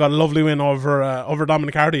 Got a lovely win over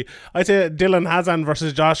Dominic Hardy. I'd say Dylan Hazan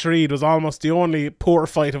versus Josh Reed was almost the only poor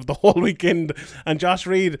fight of the whole weekend. And Josh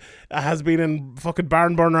Reed has been in fucking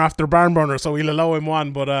barn burner after barn burner, so we'll allow him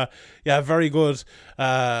one. But yeah, very good,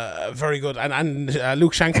 very good. And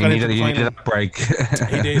Luke Shanks got into the final. He needed a break.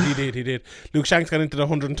 He did. Luke Shanks got into the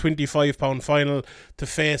 125-pound final to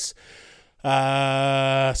face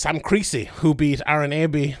Sam Creasy, who beat Aaron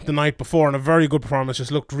Abbey the night before in a very good performance,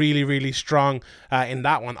 just looked really, really strong in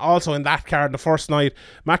that one. Also in that card, the first night,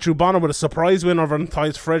 Matthew Bonner with a surprise win over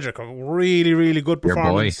Matthias Frederick. A really, really good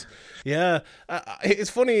performance. Yeah, it's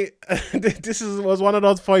funny. This was one of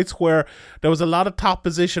those fights where there was a lot of top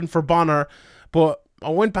position for Bonner, but I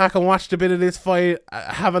went back and watched a bit of this fight,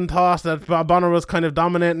 having thought that Bonner was kind of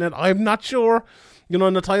dominating it. I'm not sure. You know,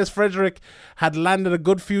 Matthias Frederick had landed a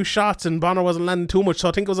good few shots and Bonner wasn't landing too much, so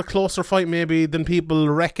I think it was a closer fight maybe than people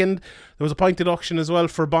reckoned. There was a point deduction as well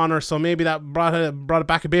for Bonner, so maybe that brought it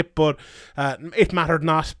back a bit, but it mattered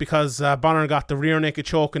not, because Bonner got the rear naked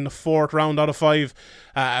choke in the 4th round out of 5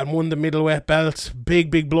 and won the middleweight belt.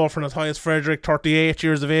 Big blow for Matthias Frederick, 38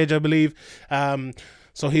 years of age, I believe.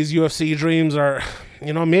 So his UFC dreams are,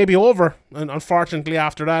 you know, maybe over, and unfortunately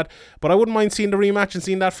after that. But I wouldn't mind seeing the rematch and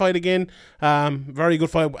seeing that fight again. Very good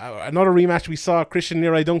fight. Another rematch we saw, Christian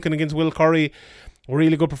Nerai Duncan against Will Curry. A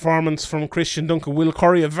really good performance from Christian Duncan. Will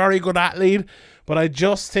Curry, a very good athlete, but I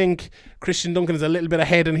just think Christian Duncan is a little bit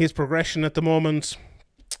ahead in his progression at the moment.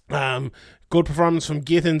 Good performance from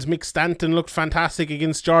Gittins. Mick Stanton looked fantastic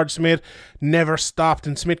against George Smith. Never stopped,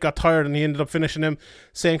 and Smith got tired and he ended up finishing him.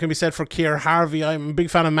 Same can be said for Keir Harvey. I'm a big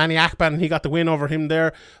fan of Manny Akban, and he got the win over him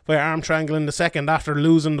there by arm triangle in the second after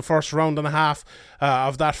losing the first round and a half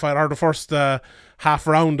of that fight, or the first half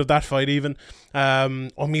round of that fight even.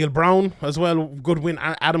 O'Neal Brown as well, good win.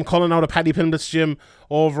 Adam Cullen out of Paddy Pimblett's gym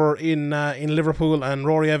over in Liverpool, and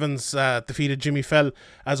Rory Evans defeated Jimmy Fell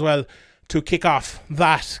as well to kick off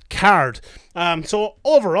that card. So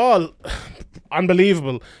overall,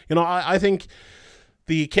 unbelievable. You know, I think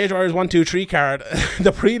the Cage Warriors 1-2-3 card,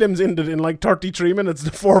 the prelims ended in like 33 minutes,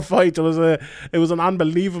 the 4 fights. It was an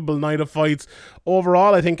unbelievable night of fights.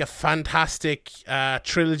 Overall, I think a fantastic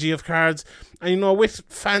trilogy of cards. And you know, with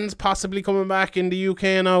fans possibly coming back in the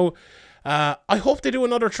UK now, I hope they do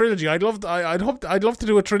another trilogy. I'd love to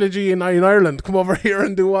do a trilogy in Ireland. Come over here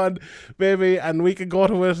and do one, maybe, and we could go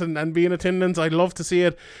to it and be in attendance. I'd love to see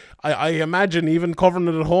it. I imagine even covering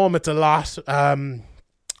it at home, it's a lot.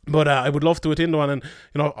 But I would love to attend one. And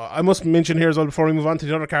you know, I must mention here as well before we move on to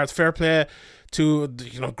the other cards, fair play to,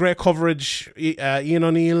 you know, great coverage, Ian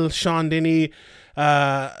O'Neill, Sean Denny,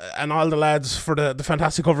 and all the lads for the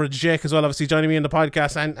fantastic coverage. Jake as well, obviously joining me in the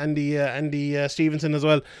podcast, and Andy Stevenson as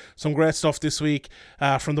well. Some great stuff this week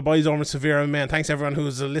from the boys over in Severe MMA, and thanks everyone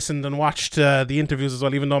who's listened and watched the interviews as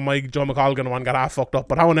well, even though my Joe McColgan one got half fucked up,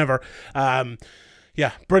 but however,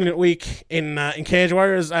 yeah, brilliant week in Cage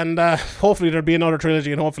Warriors, and hopefully there'll be another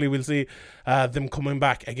trilogy, and hopefully we'll see them coming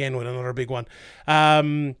back again with another big one.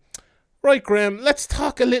 Right, Graham, let's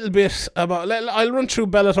talk a little bit about... I'll run through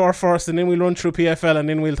Bellator first, and then we'll run through PFL, and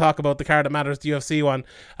then we'll talk about the card that matters, the UFC one.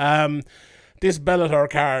 This Bellator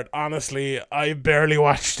card, honestly, I barely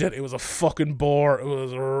watched it. It was a fucking bore. It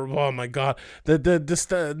was... Oh, my God.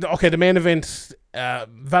 The main event,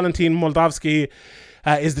 Valentin Moldavsky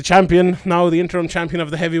is the champion now, the interim champion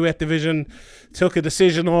of the heavyweight division. Took a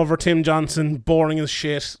decision over Tim Johnson, boring as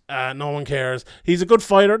shit. No one cares. He's a good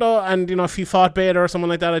fighter though, and you know, if he fought Bader or someone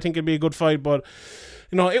like that, I think it'd be a good fight. But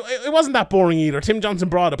you know, it wasn't that boring either. Tim Johnson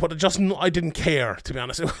brought it, but I didn't care, to be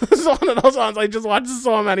honest. It was one of those ones. I just watched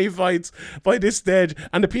so many fights by this stage,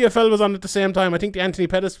 and the PFL was on at the same time. I think the Anthony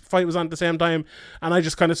Pettis fight was on at the same time, and I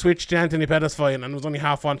just kind of switched to Anthony Pettis fight, and was only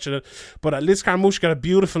half watching it. But Liz Carmouche got a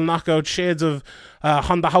beautiful knockout, shades of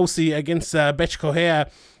Honda Housey against Betch Correa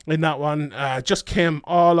in that one. Just came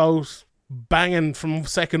all out banging from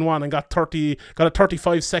second one and got a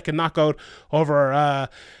 35-second knockout over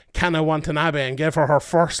Kana Watanabe, and gave her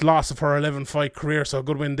first loss of her 11-fight career, so a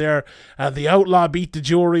good win there. The Outlaw beat the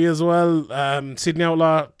Jury as well. Sydney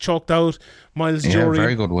Outlaw choked out Miles Jury.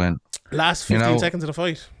 Very good win. Last 15 seconds of the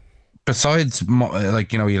fight. Besides,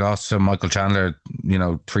 like, you know, he lost to Michael Chandler, you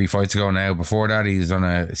know, 3 fights ago now. Before that, he's on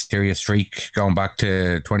a serious streak going back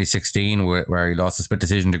to 2016 where he lost a split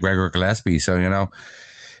decision to Gregor Gillespie. So, you know,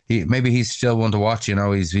 he's still one to watch. You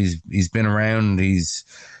know, he's been around. He's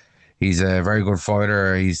a very good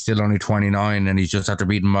fighter. He's still only 29, and he's just after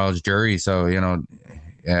beating Miles Jury. So, you know,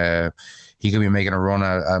 he could be making a run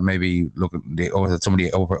at maybe at some of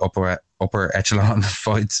the upper echelon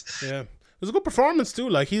fights. Yeah. It was a good performance too.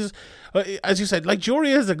 Like, he's, as you said, like,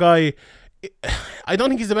 Jury is a guy. I don't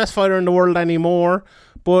think he's the best fighter in the world anymore,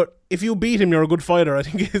 but if you beat him, you're a good fighter. I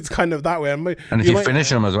think it's kind of that way. And if you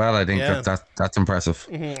finish him as well, I think that's impressive.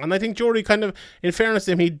 Mm-hmm. And I think Jury kind of, in fairness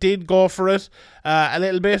to him, he did go for it a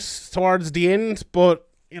little bit towards the end, but,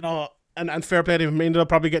 you know, and fair play to him, he ended up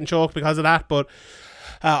probably getting choked because of that, but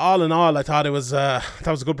all in all, I thought that was a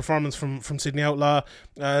good performance from Sydney Outlaw.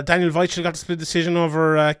 Daniel Weichel got the split decision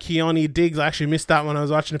over Keone Diggs. I actually missed that when I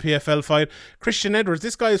was watching the PFL fight. Christian Edwards,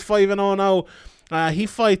 this guy is 5-0 now. He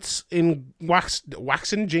fights in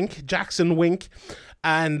Jackson Wink.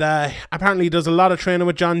 And apparently he does a lot of training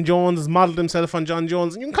with John Jones, has modelled himself on John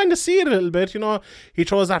Jones, and you can kind of see it a little bit, you know. He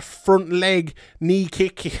throws that front leg knee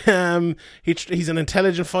kick. He's an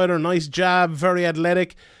intelligent fighter, nice jab, very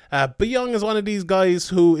athletic. Young is one of these guys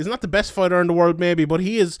who is not the best fighter in the world maybe, but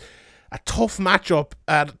he is a tough matchup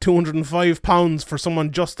at 205 pounds for someone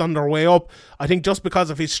just on their way up. I think just because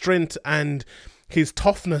of his strength and his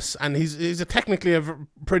toughness, and he's technically a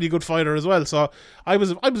pretty good fighter as well. So I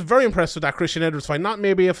was very impressed with that Christian Edwards fight. Not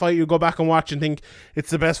maybe a fight you go back and watch and think it's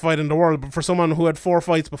the best fight in the world, but for someone who had 4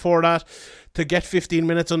 fights before that to get 15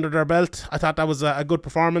 minutes under their belt, I thought that was a good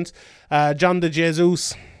performance. John De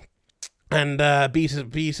Jesus and beat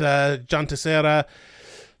John Teixeira,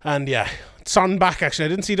 and yeah, Sornbach. Actually, I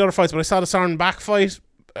didn't see the other fights, but I saw the Sornbach fight.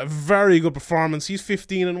 A very good performance. He's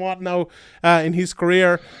 15 and what now in his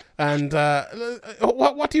career. And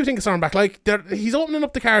what do you think of Sornbach? Like, he's opening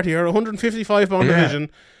up the card here, 155 pound division.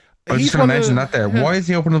 I was just going to mention that there. Yeah. Why is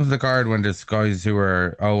he opening up the card when there's guys who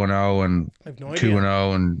are 0-0 and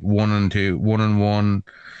 2-0 and 1-2, 1-1?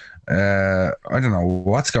 I don't know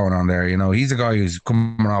what's going on there. You know, he's a guy who's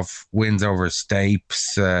coming off wins over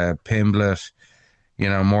Stapes, Pimblett, you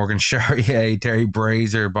know, Morgan Charrier, Terry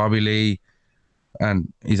Brazier, Bobby Lee.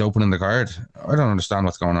 And he's opening the card. I don't understand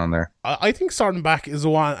what's going on there. I think Sornbach is the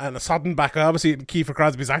one, and Sornbach, obviously Kiefer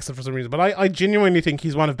Crosby's accent for some reason, but I genuinely think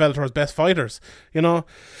he's one of Bellator's best fighters, you know.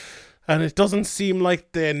 And it doesn't seem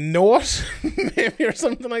like they know it, maybe, or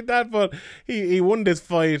something like that, but he won this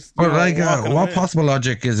fight. But like, what possible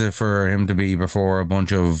logic is it for him to be before a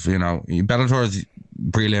bunch of, you know, Bellator's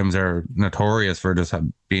prelims are notorious for just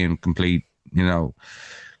being complete, you know,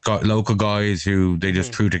 local guys who they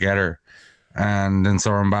just threw together. And then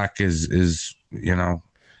Sornbach is you know.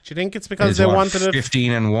 Do you think it's because they wanted it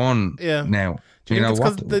 15-1? Yeah. Now. Do you think it's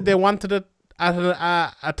because they wanted it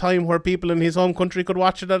at a time where people in his home country could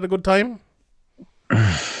watch it at a good time?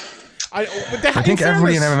 I think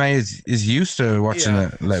everybody in MMA is used to watching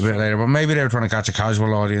it a little bit later, but maybe they were trying to catch a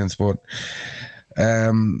casual audience. But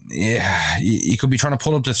you could be trying to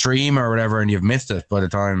pull up the stream or whatever, and you've missed it by the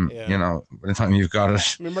time you've got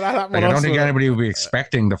it. Remember that happened? Like, I don't think anybody would be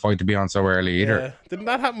expecting the fight to be on so early either. Yeah. Didn't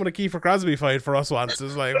that happen with a Kiefer Crosby fight for us once? It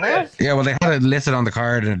was like, what? Yeah, well, they had it listed on the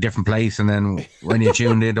card in a different place, and then when you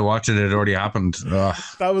tuned in to watch it, it already happened. Ugh.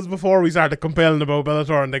 That was before we started complaining about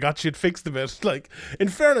Bellator, and they got shit fixed a bit. Like, in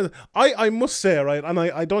fairness, I must say, right, and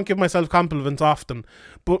I don't give myself compliments often,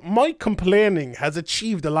 but my complaining has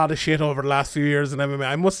achieved a lot of shit over the last few years in MMA.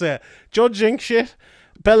 I must say, judging shit,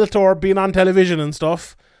 Bellator being on television and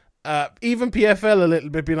stuff, even PFL a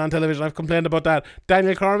little bit being on television, I've complained about that.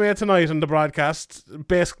 Daniel Cormier tonight in the broadcast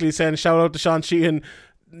basically saying shout out to Sean Sheehan,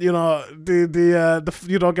 you know, the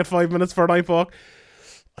you don't get 5 minutes for an eye poke.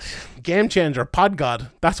 Game changer, pod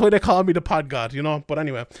god. That's why they call me the pod god, you know. But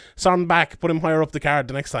anyway, Sornbach, put him higher up the card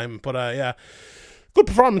the next time. But yeah, good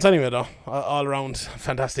performance anyway, though. All around,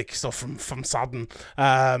 fantastic stuff from Sodden.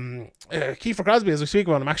 Kiefer Crosby, as we speak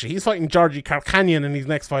about him, actually, he's fighting Georgie Karkanyan in his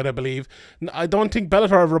next fight, I believe. I don't think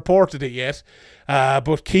Bellator have reported it yet,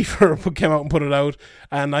 but Kiefer came out and put it out,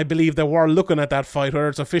 and I believe they were looking at that fight. Whether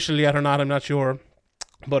it's official yet or not, I'm not sure.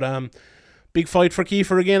 But big fight for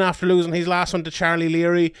Kiefer again after losing his last one to Charlie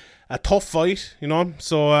Leary. A tough fight, you know.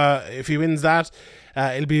 So if he wins that,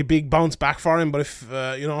 it'll be a big bounce back for him. But if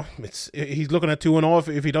he's looking at 2-0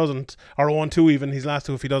 if he doesn't, or 1-2 even his last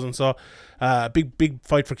two if he doesn't. So big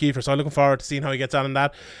fight for Kiefer. So I'm looking forward to seeing how he gets on in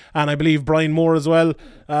that. And I believe Brian Moore as well.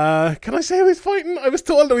 Can I say who he's fighting? I was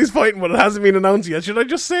told that he's fighting, but it hasn't been announced yet. Should I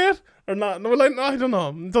just say it or not? No, I don't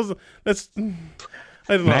know. It doesn't.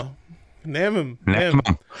 I don't know. Name him.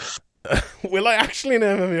 Will I actually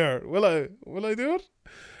name him here? Will I do it?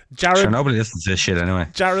 Jared. Sure, nobody listens to this shit anyway.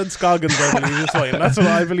 Jared Scoggins, I believe he's fighting. That's what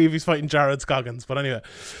I believe he's fighting, Jared Scoggins. But anyway,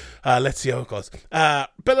 let's see how it goes.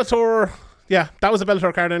 Bellator, yeah, that was a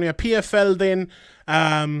Bellator card anyway. PFL then,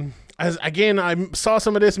 as again, I saw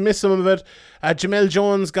some of this, missed some of it. Jamel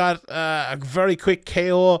Jones got a very quick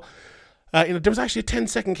KO. There was actually a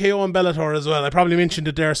 10-second KO on Bellator as well. I probably mentioned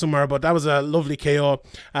it there somewhere, but that was a lovely KO.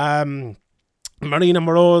 Marina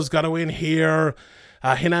Moroz got a win here.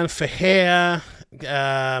 Hinan Fehea.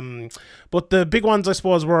 But the big ones, I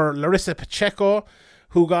suppose, were Larissa Pacheco,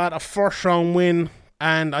 who got a first round win,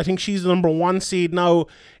 and I think she's the number 1 seed now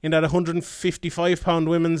in that 155-pound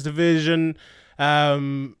women's division.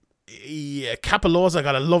 Capoloza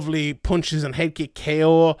got a lovely punches and head kick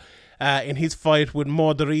KO in his fight with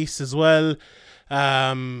Maud Reese as well.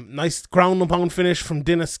 Nice ground and pound finish from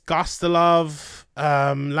Denis Gostilov.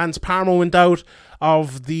 Lance Parmo went out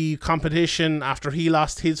of the competition after he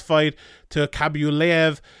lost his fight to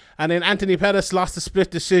Kabulev. And then Anthony Pettis lost a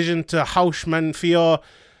split decision to Haush Manfio.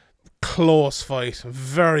 Close fight.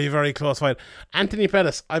 Very, very close fight. Anthony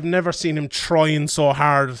Pettis, I've never seen him trying so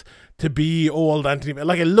hard to be old Anthony.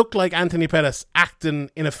 Like, it looked like Anthony Pettis acting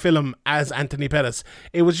in a film as Anthony Pettis.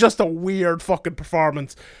 It was just a weird fucking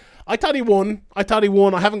performance. I thought he won. I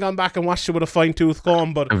haven't gone back and watched it with a fine-tooth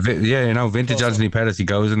comb, but... Yeah, you know, vintage Anthony Pettis. He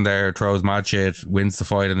goes in there, throws mad shit, wins the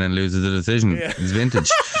fight, and then loses the decision. Yeah. It's vintage.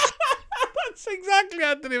 That's exactly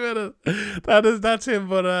Anthony Pettis. That's him,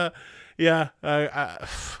 but...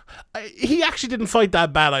 he actually didn't fight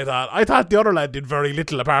that bad, I thought the other lad did very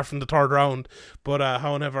little apart from the third round, but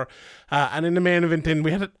however, and in the main event then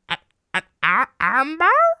we had an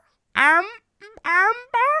armbar.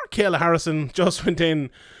 Kayla Harrison just went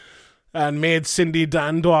in and made Cindy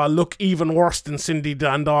Dandois look even worse than Cindy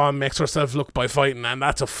Dandois makes herself look by fighting, and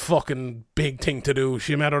that's a fucking big thing to do.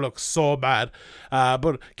 She made her look so bad,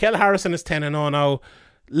 but Kayla Harrison is 10-0 now.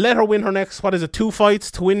 Let her win her next, 2 fights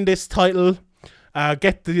to win this title,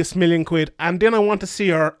 get this $1 million, and then I want to see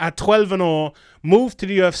her at 12-0 move to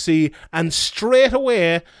the UFC and straight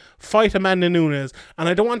away fight Amanda Nunes. And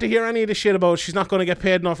I don't want to hear any of the shit about she's not going to get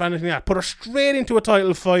paid enough or anything like that. Put her straight into a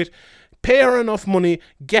title fight, pay her enough money,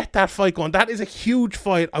 get that fight going. That is a huge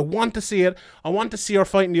fight. I want to see it. I want to see her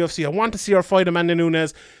fight in the UFC. I want to see her fight Amanda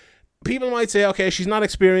Nunes. People might say, okay, she's not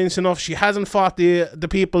experienced enough. She hasn't fought the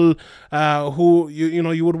people who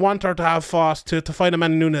you would want her to have fought to fight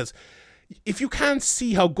Amanda Nunes. If you can't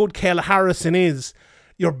see how good Kayla Harrison is,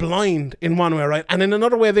 you're blind in one way, right? And in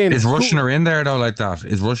another way, then is rushing her in there though like that?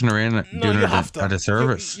 Is rushing her in doing her at a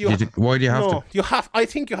service? Why do you have to? You have. I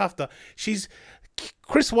think you have to.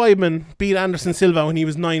 Chris Weidman beat Anderson Silva when he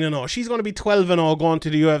was 9-0. She's going to be 12-0 going to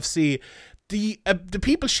the UFC. The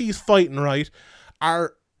people she's fighting, right,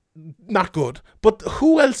 are not good, but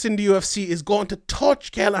who else in the UFC is going to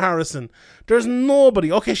touch Kayla Harrison? There's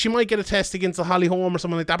nobody. Okay, she might get a test against a Holly Holm or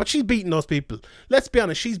something like that, but she's beating those people. Let's be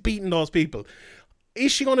honest, she's beating those people.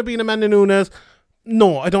 Is she going to beat Amanda Nunes?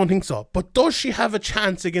 No, I don't think so. But does she have a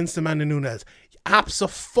chance against Amanda Nunes?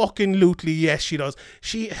 Abso-fucking-lutely, yes, she does.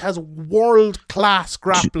 She has world-class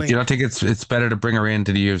grappling. Do you not think it's better to bring her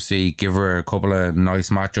into the UFC, give her a couple of nice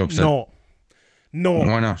matchups? No.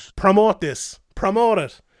 Why not? Promote this. Promote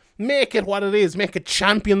it. Make it what it is. Make it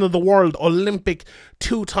champion of the world, Olympic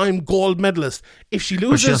 2-time gold medalist. If she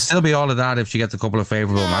loses... But she'll still be all of that if she gets a couple of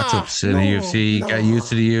favourable matchups in the UFC. Get used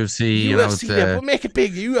to the UFC. But make it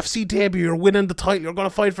big. UFC debut, you're winning the title. You're going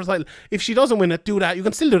to fight for the title. If she doesn't win it, do that. You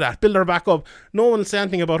can still do that. Build her back up. No one will say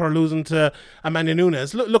anything about her losing to Amanda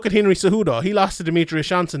Nunes. Look at Henry Cejudo. He lost to Demetrius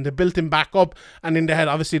Johnson. They built him back up, and in the head,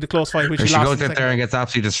 obviously, the close fight, which he lost. She goes out there and gets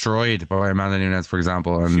absolutely destroyed by Amanda Nunes, for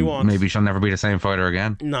example, and maybe she'll never be the same fighter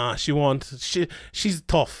again. Nah, she won't. She's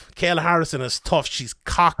tough. Kayla Harrison is tough. She's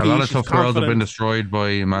cocky. A lot of tough girls have been destroyed by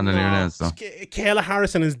Amanda Nunes. So. Kayla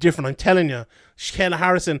Harrison is different. I'm telling you. Kayla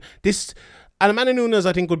Harrison. And Amanda Nunes,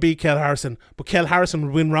 I think, would beat Kayla Harrison. But Kayla Harrison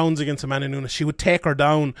would win rounds against Amanda Nunes. She would take her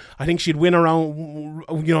down. I think she'd win around,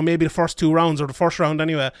 maybe the first 2 rounds or the first round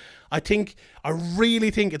anyway. I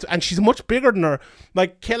really think it's... And she's much bigger than her.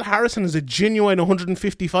 Like, Kayla Harrison is a genuine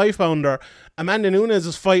 155 pounder. Amanda Nunes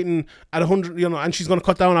is fighting at 100, and she's going to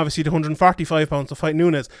cut down, obviously, to 145 pounds to fight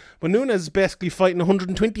Nunes. But Nunes is basically fighting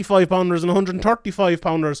 125 pounders and 135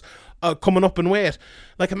 pounders coming up in weight.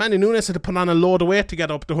 Like, Amanda Nunes had to put on a load of weight to get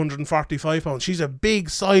up to 145 pounds. She's a big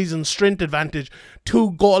size and strength advantage.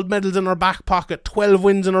 2 gold medals in her back pocket. 12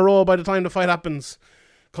 wins in a row by the time the fight happens.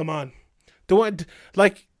 Come on.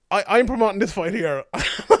 I'm promoting this fight here.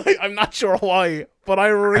 I'm not sure why, but I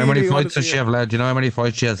really... How many fights does she have left? Do you know how many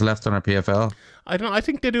fights she has left on her PFL? I don't know. I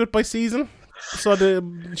think they do it by season. So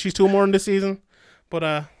she's 2 more in this season. But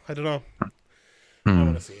I don't know. I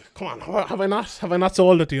want to see it. Come on. Have I not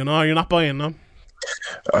sold it to you? No, you're not buying, no?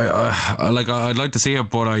 I'd like to see it,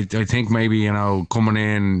 but I think maybe coming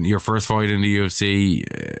in your first fight in the UFC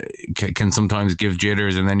can sometimes give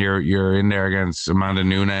jitters, and then you're in there against Amanda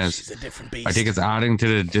Nunes. She's a different beast. I think it's adding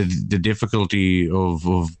to the difficulty of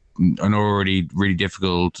an already really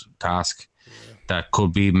difficult task that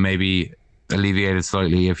could be maybe alleviated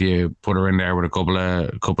slightly if you put her in there with a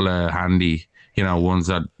couple of handy ones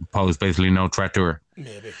that pose basically no threat to her.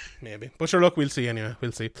 Maybe. But sure, look, we'll see anyway.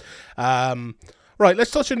 We'll see. Right,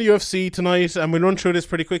 let's touch on the UFC tonight, and we'll run through this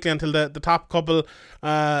pretty quickly until the top couple.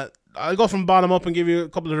 I'll go from bottom up and give you a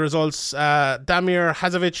couple of results. Damir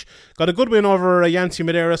Hadzovic got a good win over Yancy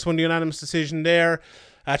Medeiros, won the unanimous decision there.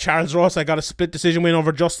 Charles Rosa got a split decision win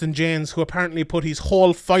over Justin James, who apparently put his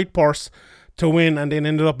whole fight purse to win and then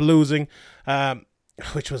ended up losing,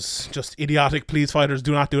 which was just idiotic. Please, fighters,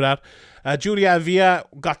 do not do that. Julia Avila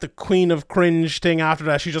got the Queen of Cringe thing after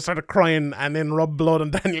that. She just started crying and then rubbed blood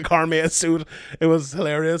on Daniel Cormier's suit. It was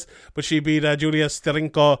hilarious. But she beat Julia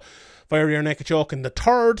Sterenko via rear naked choke in the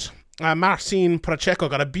third. Marcin Pacheco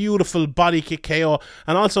got a beautiful body kick KO.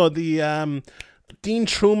 And also the Dean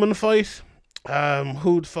Truman fight.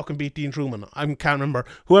 Who'd fucking beat Dean Truman? I can't remember.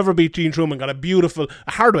 Whoever beat Dean Truman got a beautiful...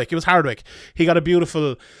 Hardwick. It was Hardwick. He got a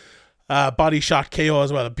beautiful... body shot KO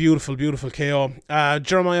as well. A beautiful KO.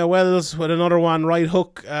 Jeremiah Wells with another one, right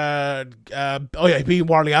hook. He beat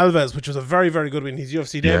Warley Alves, which was a very, very good win. He's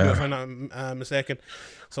UFC debut, if I'm not mistaken.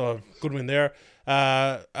 So, good win there.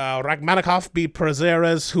 Ragmanikov beat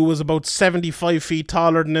Prazeres, who was about 75 feet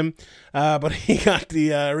taller than him, but he got the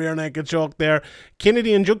rear naked choke there.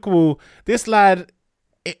 Kennedy Njoku, this lad,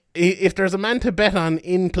 if there's a man to bet on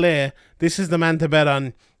in play, this is the man to bet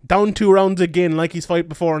on. Down 2 rounds again, like he's fight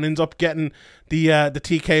before, and ends up getting the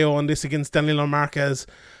TKO on this against Danilo Marquez.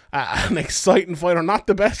 An exciting fighter, not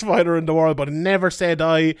the best fighter in the world, but never say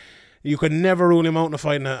die. You could never rule him out in a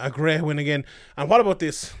fight, and a great win again. And what about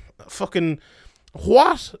this?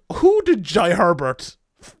 What? Who did Jai Herbert?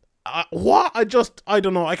 What? I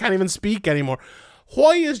don't know. I can't even speak anymore.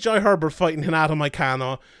 Why is Jai Herbert fighting Renato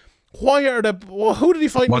Moicano? Who did he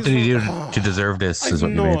fight? What did he do to deserve this? I have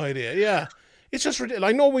no idea. Yeah. It's just ridiculous.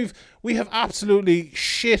 I know we have absolutely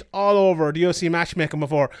shit all over the UFC matchmaking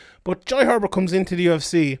before, but Jai Herbert comes into the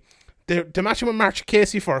UFC. They match him with Mark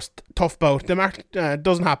Casey first, tough bout. The match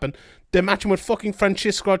doesn't happen. They match him with fucking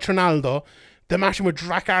Francisco Trinaldo. They match him with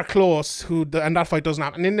Drakkar Klose, and that fight doesn't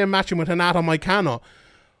happen. And then they match him with Renato Moicano.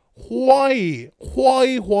 Why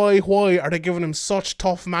are they giving him such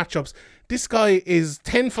tough matchups? This guy is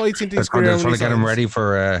 10 fights into his career. They're trying to get him ready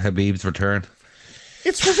for Khabib's return.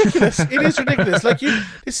 It's ridiculous. It is ridiculous. Like,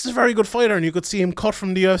 this is a very good fighter, and you could see him cut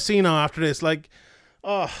from the UFC now after this. Like,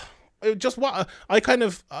 I was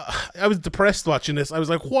depressed watching this. I was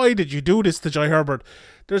like, why did you do this to Jai Herbert?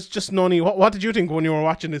 There's just none. What did you think when you were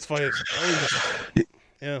watching this fight?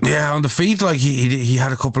 Yeah, on the feet, like he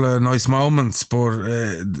had a couple of nice moments, but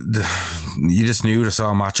you just knew to saw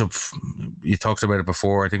a matchup. You talked about it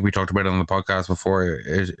before. I think we talked about it on the podcast before.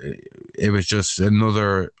 It was just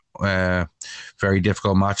another very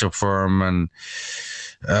difficult matchup for him, and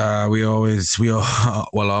I'm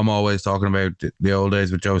always talking about the old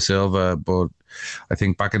days with Joe Silva, but I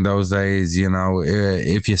think back in those days,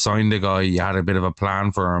 if you signed a guy, you had a bit of a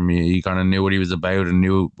plan for him. You kind of knew what he was about and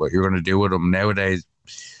knew what you're going to do with him. Nowadays,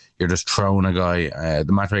 you're just throwing a guy.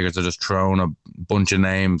 The matchmakers are just throwing a bunch of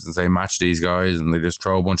names and say, match these guys, and they just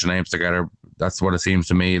throw a bunch of names together. That's what it seems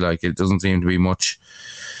to me. Like, it doesn't seem to be much,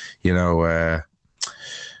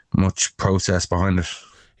 much process behind it.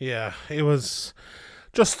 Yeah, it was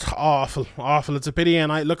just awful. It's a pity,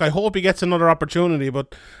 and I hope he gets another opportunity,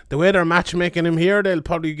 but the way they're matchmaking him here, they'll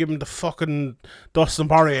probably give him the fucking Dustin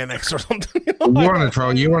Poirier next or something. You want to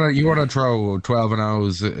throw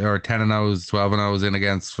 12-0s or 10-0s, 12-0s in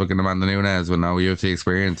against fucking Amanda Nunes with no UFC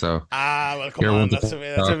experience. So well, come on, that's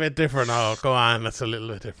a bit different. Oh, go on, that's a little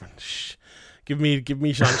bit different. Shh. Give me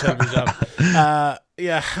Sean Shelby's job.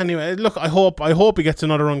 Yeah. Anyway, look, I hope he gets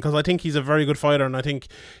another run, because I think he's a very good fighter, and I think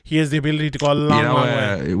he has the ability to go a long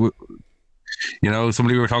way.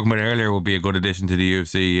 Somebody we were talking about earlier would be a good addition to the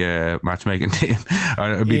UFC matchmaking team.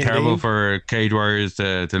 It'd be terrible for Cage Warriors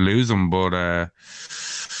to lose him, but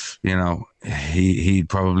he'd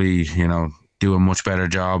probably do a much better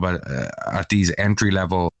job at these entry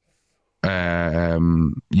level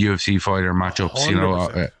UFC fighter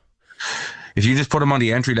matchups. If you just put him on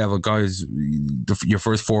the entry level, guys, your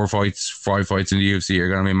first 5 fights in the UFC are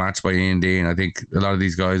going to be matched by Ian Dean. I think a lot of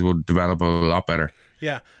these guys would develop a lot better.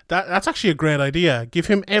 Yeah, that's actually a great idea. Give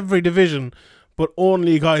him every division, but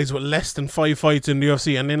only guys with less than 5 fights in the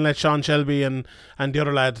UFC, and then let Sean Shelby and the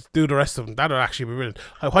other lad do the rest of them. That would actually be brilliant.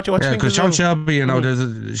 What do you think? Because Sean Shelby,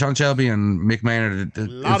 there's Sean Shelby and Mick Maynard.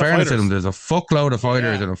 In fairness to them, there's a fuckload of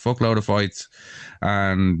fighters and a fuckload of fights,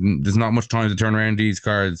 and there's not much time to turn around these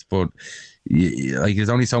cards, but there's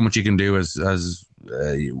only so much you can do as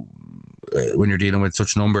when you're dealing with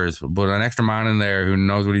such numbers. But an extra man in there who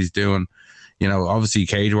knows what he's doing, obviously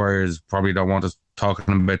Cage Warriors probably don't want us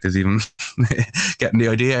talking about this, even getting the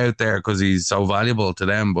idea out there, because he's so valuable to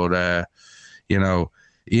them. But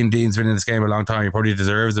Ian Dean's been in this game a long time. He probably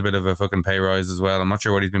deserves a bit of a fucking pay rise as well. I'm not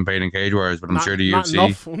sure what he's been paid in Cage Warriors, but I'm sure the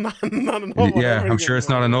UFC... Not enough. Yeah, I'm sure it's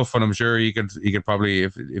not enough, and I'm sure he could probably,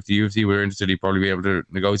 if the UFC were interested, he'd probably be able to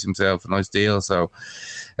negotiate himself a nice deal. So,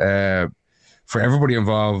 for everybody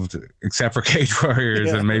involved, except for Cage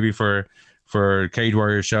Warriors, and maybe for for Cage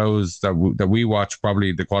Warrior shows that we watch,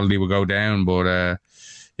 probably the quality would go down. But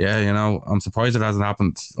yeah, you know, I'm surprised it hasn't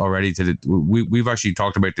happened already. We've actually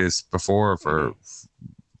talked about this before for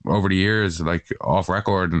over the years, like off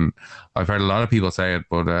record, and I've heard a lot of people say it,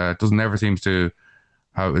 but it doesn't never seems to.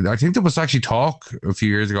 I think there was actually talk a few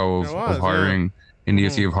years ago of hiring in the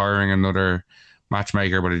UFC of hiring another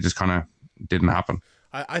matchmaker, but it just kind of didn't happen.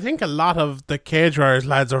 I think a lot of the Cage Warriors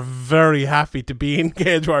lads are very happy to be in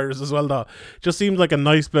Cage Warriors as well, though. Just seems like a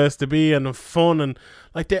nice place to be and fun, and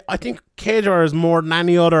like I think Cage Warriors, more than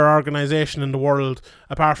any other organisation in the world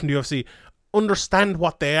apart from the UFC, understand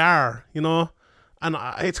what they are, you know. And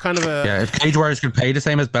it's kind of a... Yeah, if Cage Warriors could pay the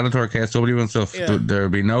same as Bellator, KSW and stuff,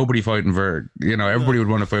 there'd be nobody fighting for... You know, everybody would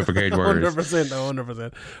want to fight for Cage Warriors.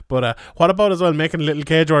 100%. But what about as well making a little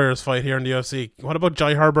Cage Warriors fight here in the UFC? What about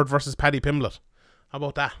Jai Herbert versus Paddy Pimblett? How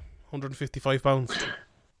about that? 155 pounds.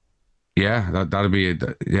 Yeah, that'd be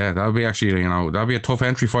actually, you know, that'd be a tough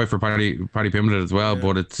entry fight for Paddy Pimblett as well. Yeah.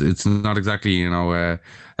 But it's not exactly, you know,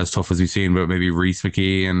 as tough as we've seen, but maybe Reese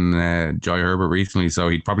McKee and Jai Herbert recently. So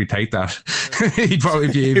he'd probably take that. He'd probably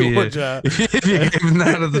if you gave him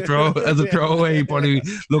that as a throwaway, he'd probably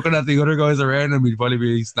be looking at the other guys around him. He'd probably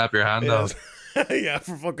be snap your hand off. Yeah,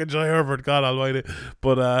 for fucking Jai Herbert, God almighty.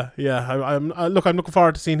 But yeah, I'm looking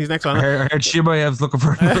forward to seeing his next one. I heard Shimaev's looking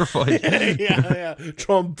for another fight. yeah.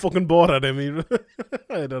 Trump fucking bought at him.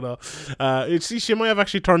 I don't know. You see, Shimaev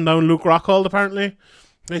actually turned down Luke Rockhold, apparently,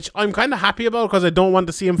 which I'm kind of happy about because I don't want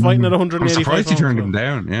to see him fighting at 185. I'm surprised he turned him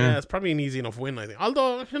down. Yeah, it's probably an easy enough win, I think.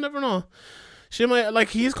 Although you never know. Shimaev, like,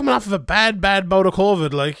 he's coming off of a bad bout of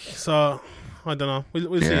COVID, like, so. I don't know.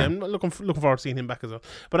 We'll see. I'm looking forward to seeing him back as well.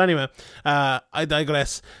 But anyway, I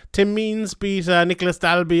digress. Tim Means beat Nicholas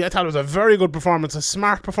Dalby. I thought it was a very good performance, a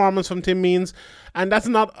smart performance from Tim Means. And that's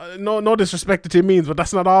not, no disrespect to Tim Means, but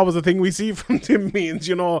that's not always a thing we see from Tim Means.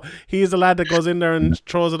 You know, he's the lad that goes in there and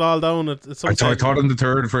throws it all down. I thought in the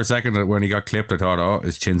third for a second that when he got clipped, I thought, oh,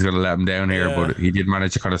 his chin's going to let him down here. Yeah. But he did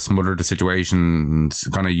manage to kind of smother the situation and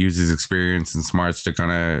kind of use his experience and smarts to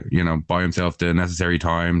kind of, you know, buy himself the necessary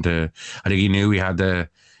time to, I think he knew he had the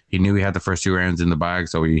first 2 rounds in the bag,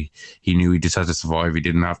 so he knew he just had to survive. He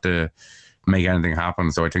didn't have to make anything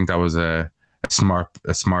happen. So I think that was a smart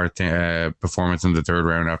performance in the third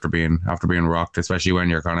round after being rocked, especially when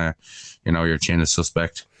you're kind of, you know, your chin is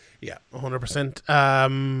suspect. Yeah,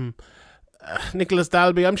 100%. Nicholas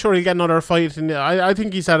Dalby, I'm sure he'll get another fight. I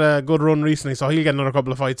think he's had a good run recently, so he'll get another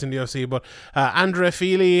couple of fights in the UFC. But Andre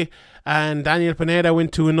Fili and Daniel Pineda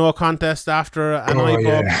went to a no contest after an eye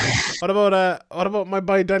bump. Yeah. What about my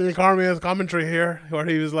boy Daniel Cormier's commentary here, where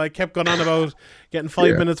he was like, kept going on about getting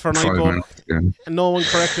 5 minutes for an eye bump, and no one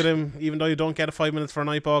corrected him, even though you don't get 5 minutes for an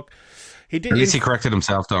eye bump. He did. At least he corrected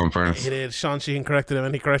himself, though, in fairness. He did. Sean Sheehan corrected him,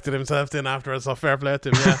 and he corrected himself then afterwards, so fair play to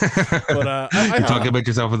him, yeah. But you're talking about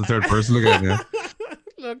yourself in the third person again, yeah.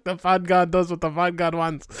 Look, the Fan God does what the Fan God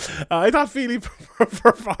wants. I thought Fili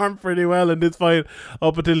performed pretty well in this fight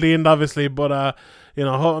up until the end, obviously, but you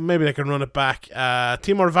know, maybe they can run it back.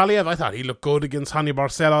 Timur Valiev, I thought he looked good against Hani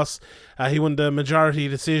Barcelos. He won the majority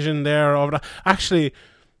decision there over that. Actually,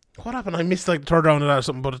 what happened? I missed like the third round of that or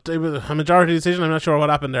something, but it was a majority decision. I'm not sure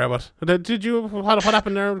what happened there, but did you? What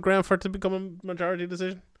happened there, Graham, for it to become a majority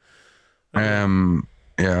decision?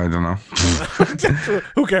 Yeah, I don't know.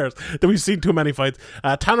 Who cares? We've seen too many fights.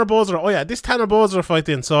 Tanner Boser. Oh yeah, this Tanner Boser fight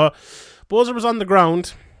in. So Boser was on the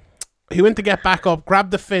ground. He went to get back up,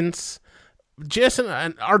 grabbed the fence. Jason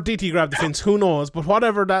or DT grabbed the fence. Who knows? But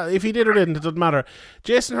whatever that, if he did or didn't, it doesn't matter.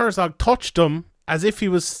 Jason Herzog touched him as if he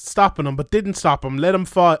was stopping him, but didn't stop him. Let him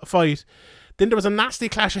fight. Then there was a nasty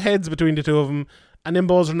clash of heads between the two of them, and then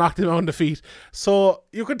Boser knocked him on the feet. So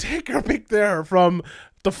you could take your pick there from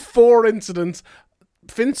the 4 incidents.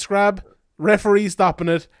 Fence grab, referee stopping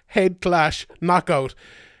it, head clash, knockout.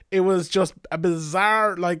 It was just a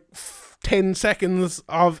bizarre, like, 10 seconds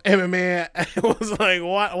of MMA. It was like,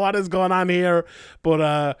 what is going on here?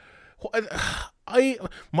 But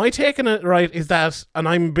my take on it, right, is that, and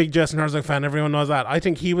I'm a big Jason Herzog fan, everyone knows that, I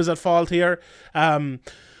think he was at fault here. When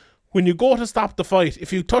you go to stop the fight,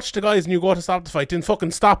 if you touch the guys and you go to stop the fight, then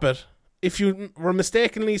fucking stop it. If you were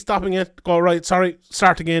mistakenly stopping it, go, right, sorry,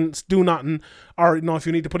 start again, do nothing. Or, you know, if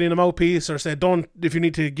you need to put in a mouthpiece or say, if you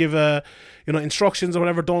need to give, instructions or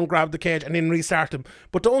whatever, don't grab the cage and then restart him.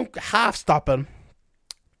 But don't half stop him.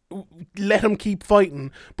 Let him keep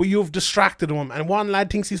fighting, but you've distracted him. And one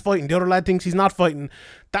lad thinks he's fighting, the other lad thinks he's not fighting.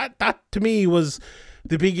 That to me was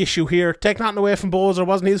the big issue here. Take nothing away from Boser, it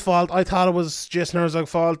wasn't his fault. I thought it was Jason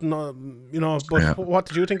Herzog's fault, but yeah. What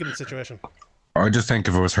did you think of the situation? I just think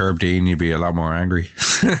if it was Herb Dean, you'd be a lot more angry.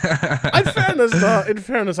 In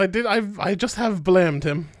fairness, I just have blamed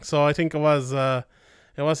him, so I think it was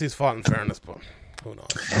his fault. In fairness, but who knows?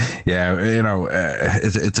 Yeah,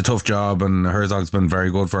 it's a tough job, and Herzog's been very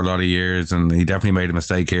good for a lot of years, and he definitely made a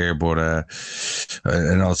mistake here. But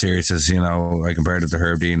in all seriousness, I compared it to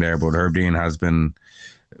Herb Dean there, but Herb Dean has been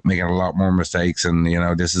making a lot more mistakes, and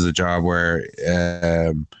this is a job where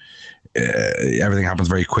everything happens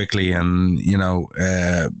very quickly, and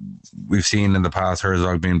we've seen in the past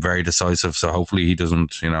Herzog being very decisive, so hopefully he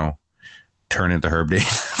doesn't turn into Herb Dean.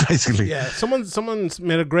 Basically, yeah. Someone's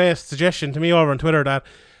made a great suggestion to me over on Twitter that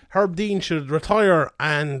Herb Dean should retire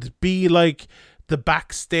and be like the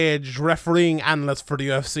backstage refereeing analyst for the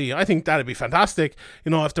UFC. I think that'd be fantastic.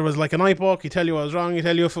 If there was like an eye poke, he'd tell you what was wrong, he'd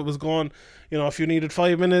tell you if it was going, if you needed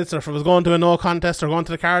 5 minutes, or if it was going to a no contest or going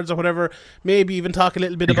to the cards or whatever. Maybe even talk a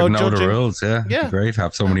little bit about judging. The rules, yeah. It'd be great to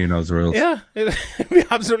have somebody who knows the rules. Yeah, it'd be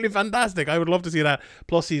absolutely fantastic. I would love to see that.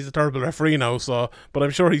 Plus, he's a terrible referee now, but I'm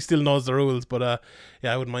sure he still knows the rules. But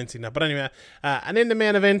I wouldn't mind seeing that. But anyway, and in the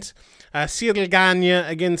main event, Cyril Gane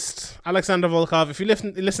against Alexander Volkov. If you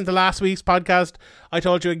listen to last week's podcast, I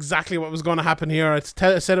told you exactly what was going to happen here. I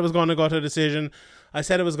said it was going to go to a decision. I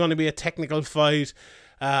said it was going to be a technical fight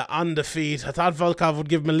on the feet. I thought Volkov would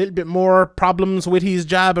give him a little bit more problems with his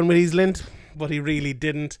jab and with his lint, but he really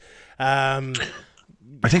didn't. I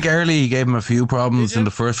think early he gave him a few problems in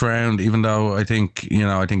the first round, even though I think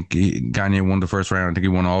Gane won the first round. I think he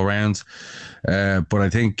won all rounds. But I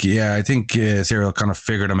think Cyril kind of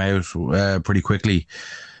figured him out pretty quickly.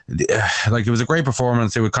 Like, it was a great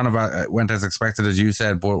performance. It kind of went as expected, as you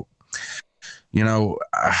said, but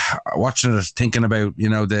watching it, thinking about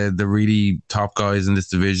the really top guys in this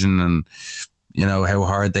division, and how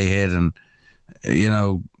hard they hit, and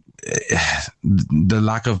the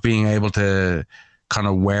lack of being able to kind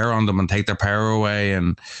of wear on them and take their power away,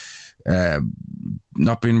 and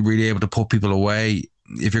not being really able to put people away.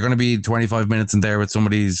 If you're going to be 25 minutes in there with some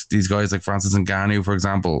of these guys like Francis Ngannou, for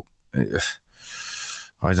example,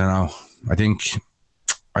 I don't know. I think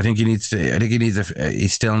he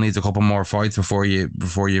still needs a couple more fights before you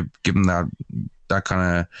give him that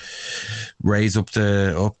kind of raise up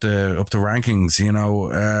the rankings.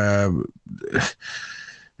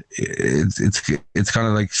 It's kind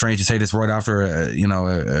of like strange to say this right after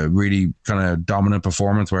a really kind of dominant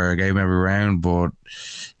performance where I gave him every round, but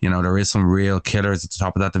there is some real killers at the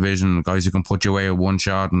top of that division, guys who can put you away with one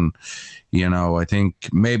shot, and I think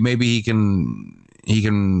maybe he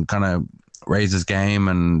can kind of raise his game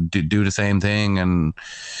and do the same thing, and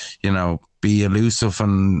be elusive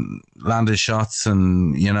and land his shots,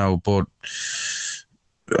 and but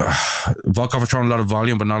Volkov is throwing a lot of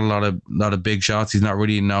volume, but not a lot of big shots. He's not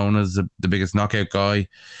really known as the biggest knockout guy.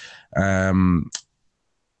 I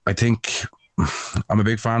think I'm a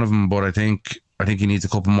big fan of him, but I think he needs a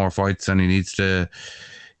couple more fights, and he needs to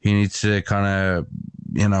kind of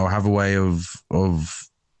have a way of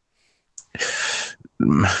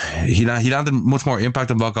he landed much more impact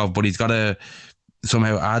than Volkov, but he's got to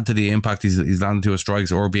somehow add to the impact he's landed to his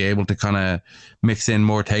strikes, or be able to kind of mix in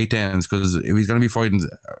more takedowns, because if he's going to be fighting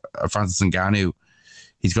Francis Ngannou,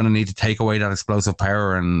 he's going to need to take away that explosive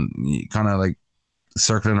power, and kind of like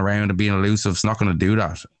circling around and being elusive is not going to do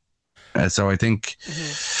that. So I think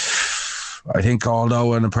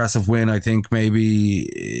although an impressive win, I think maybe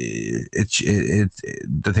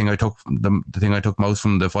the thing I took most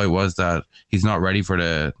from the fight was that he's not ready for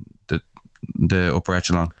the upper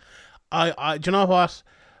echelon. Do you know what?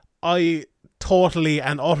 I totally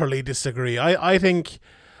and utterly disagree. I think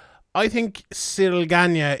Cyril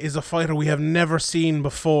Gane is a fighter we have never seen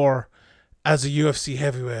before as a UFC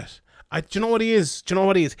heavyweight. Do you know what he is?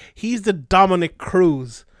 He's the Dominic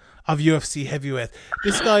Cruz of UFC heavyweight.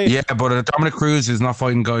 This guy... Yeah, but Dominic Cruz is not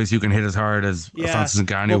fighting guys who can hit as hard as Francis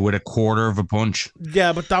Ngannou with a quarter of a punch.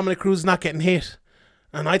 Yeah, but Dominic Cruz is not getting hit.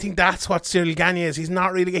 And I think that's what Cyril Gane is. He's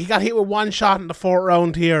not really... He got hit with one shot in the fourth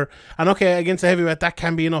round here. And okay, against a heavyweight, that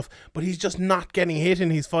can be enough. But he's just not getting hit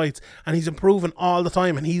in his fights. And he's improving all the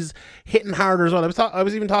time. And he's hitting harder as well. I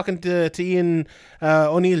was even talking to Ian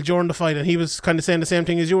O'Neill during the fight. And he was kind of saying the same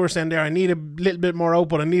thing as you were saying there. I need a little bit more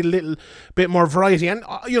output. I need a little bit more variety. And,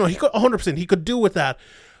 he could 100%. He could do with that.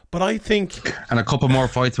 But I think... And a couple more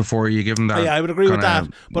fights before you give him that... Yeah, I would agree with that.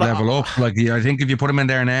 But level up. Like, I think if you put him in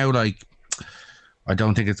there now, like... I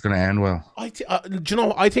don't think it's going to end well.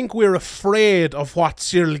 I think we're afraid of what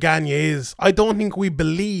Cyril Gane is. I don't think we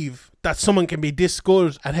believe that someone can be this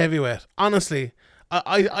good at heavyweight. Honestly,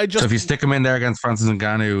 I just... So if you stick him in there against Francis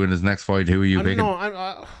Ngannou in his next fight, who are you picking?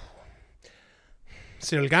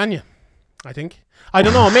 Cyril Gane, I think. I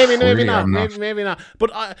don't know. Maybe Really, not. I'm not. Maybe not.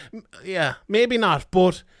 But maybe not.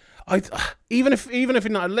 But even if he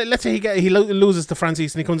not, let's say he loses to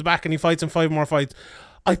Francis and he comes back and he fights in 5 more fights.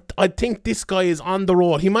 I think this guy is on the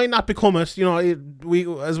road. He might not become it. You know,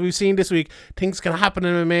 as we've seen this week, things can happen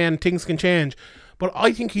in MMA and things can change. But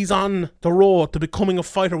I think he's on the road to becoming a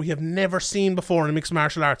fighter we have never seen before in mixed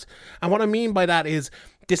martial arts. And what I mean by that is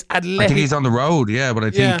this athletic... I think he's on the road, yeah, but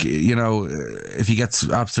I think, you know, if he gets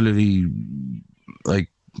absolutely,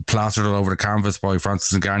 like, plastered all over the canvas by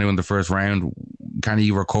Francis Ngannou in the first round, can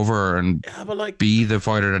he recover and be the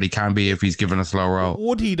fighter that he can be if he's given a slow roll?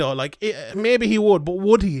 Would he, though? Like, maybe he would, but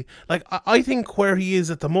would he? Like, I think where he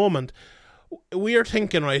is at the moment, we're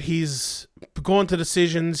thinking, right, he's going to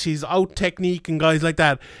decisions, he's out technique and guys like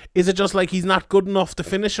that. Is it just like he's not good enough to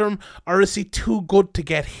finish him, or is he too good to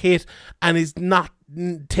get hit and he's not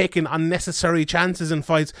taking unnecessary chances in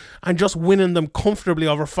fights and just winning them comfortably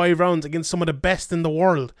over 5 rounds against some of the best in the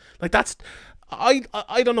world? Like, that's... I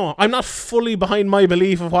don't know. I'm not fully behind my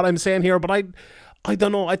belief of what I'm saying here, but I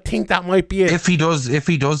don't know. I think that might be it. If he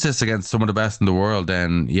does this against some of the best in the world,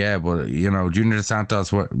 then yeah. But you know, Junior Dos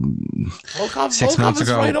Santos, what Volkov, 6 months is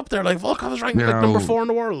ago, right up there. Like, Volkov is ranked like number 4 in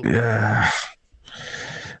the world. Yeah,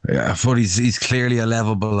 but he's clearly a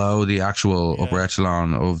level below the actual upper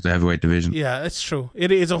echelon of the heavyweight division. Yeah, it's true.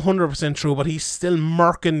 It is 100% true. But he's still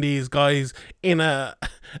murking these guys in a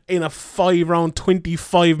 5-round,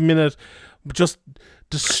 25-minute just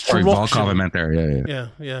destruction. Sorry, Volkov I meant there.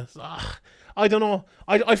 Yeah. I don't know.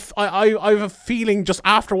 I have a feeling just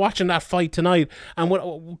after watching that fight tonight, and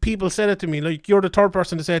when people said it to me, like, you're the third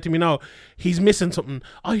person to say it to me now, he's missing something.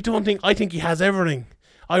 I think he has everything.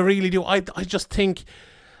 I really do. I just think,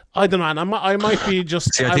 I don't know, and I might be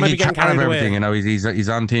just... See, I think he can have everything. You know, he's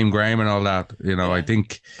on Team Graham and all that. You know, I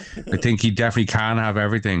think he definitely can have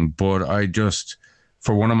everything, but I just...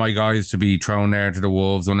 For one of my guys to be thrown there to the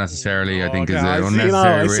wolves unnecessarily, I think is an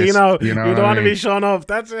unnecessary risk. I see now. You don't want to be shown up.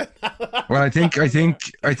 That's it. Well, I think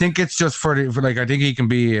it's just for like, I think he can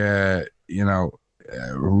be a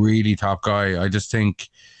really top guy. I just think,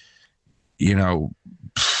 you know,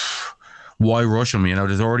 why rush him? You know,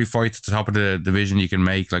 there's already fights at the top of the division you can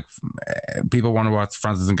make. Like, people want to watch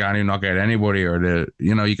Francis Ngannou knock out anybody, or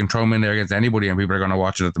you can throw him in there against anybody, and people are going to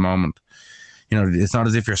watch it at the moment. You know, it's not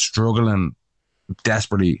as if you're struggling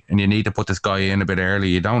desperately and you need to put this guy in a bit early.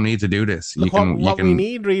 You don't need to do this. Look, what we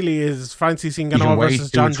need really is Francis Ngannou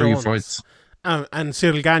versus John Jones and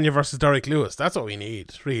Cyril Gane versus Derek Lewis. That's what we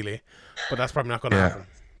need, really. But that's probably not going to happen.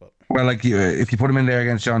 But. Well, like, if you put him in there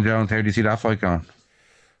against John Jones, how do you see that fight going?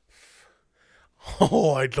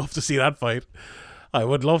 Oh, I'd love to see that fight. I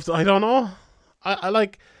would love to. I don't know.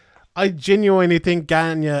 I genuinely think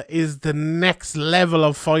Gane is the next level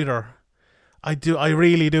of fighter. I do. I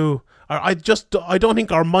really do. I don't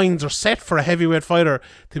think our minds are set for a heavyweight fighter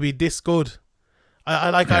to be this good.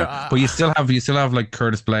 But you still have like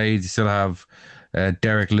Curtis Blades, you still have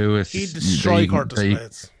Derek Lewis. He'd destroy Curtis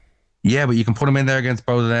Blades. Yeah, but you can put him in there against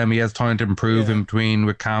both of them. He has time to improve in between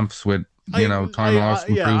with camps, with time lost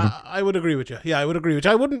improvement. I would agree with you. Yeah, I would agree with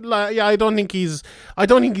you. I wouldn't. I don't think he's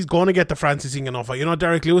going to get the Francis Ngannou fight. You know,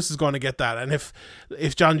 Derek Lewis is going to get that, and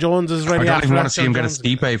if John Jones is ready, I don't after even that, want to see him get a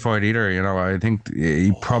Stipe fight either. You know, I think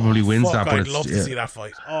he probably wins that. But I'd love to see that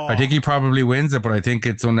fight. Oh. I think he probably wins it, but I think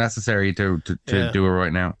it's unnecessary to do it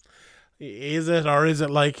right now. Is it, or is it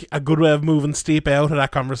like a good way of moving Stipe out of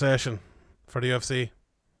that conversation for the UFC?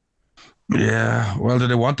 Yeah, well, do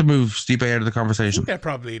they want to move Stipe out of the conversation? I think they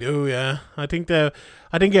probably do, yeah. I think they've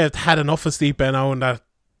had enough of Stipe now in that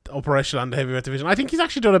upper echelon, the heavyweight division. I think he's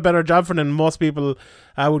actually done a better job for them than most people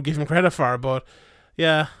would give him credit for, but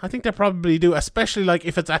yeah, I think they probably do, especially like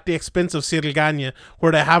if it's at the expense of Cyril Gane,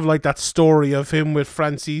 where they have like that story of him with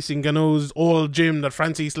Francis Ngannou's old gym that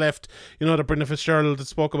Francis left, you know, that Brendan Fitzgerald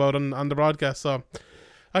spoke about on the broadcast. So,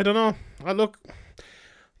 I don't know.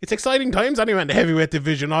 It's exciting times anyway in the heavyweight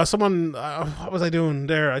division. What was I doing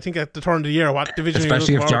there? I think at the turn of the year, what division?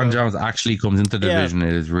 Especially if John Jones actually comes into the division,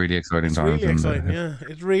 it is really exciting times. Really exciting, yeah.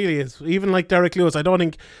 It really is. Even like Derek Lewis, I don't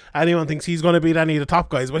think anyone thinks he's going to beat any of the top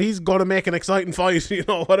guys, but he's going to make an exciting fight. You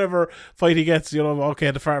know, whatever fight he gets. You know, okay,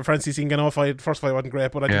 the Francis Ngannou fight, first fight wasn't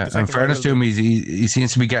great, but I think the second. In fairness to him, he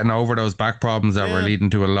seems to be getting over those back problems that were leading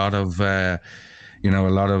to a lot of, a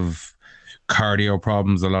lot of cardio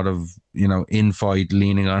problems, a lot of in-fight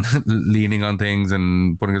leaning on things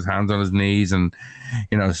and putting his hands on his knees and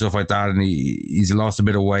stuff like that, and he's lost a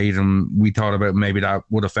bit of weight, and we thought about maybe that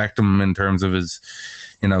would affect him in terms of his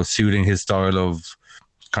suiting his style of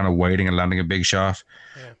kind of waiting and landing a big shot.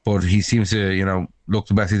 But he seems to look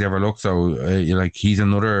the best he's ever looked, so he's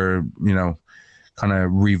another kind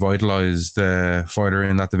of revitalize the fighter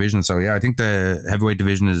in that division. So yeah, I think the heavyweight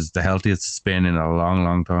division is the healthiest it's been in a long,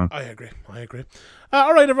 long time. I agree.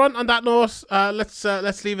 All right, everyone. On that note,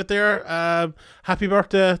 let's leave it there. Happy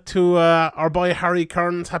birthday to our boy Harry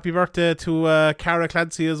Kearns. Happy birthday to Cara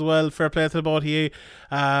Clancy as well. Fair play to the both of you.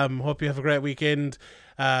 Hope you have a great weekend.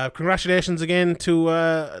 Congratulations again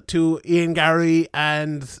to Ian Gary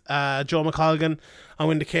and Joe McColgan on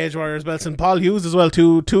winning the Cage Warriors belts, and Paul Hughes as well.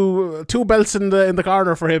 Two belts in the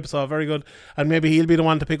corner for him, so very good. And maybe he'll be the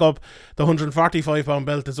one to pick up the 145-pound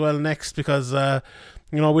belt as well next, because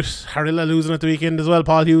with Harilla losing at the weekend as well,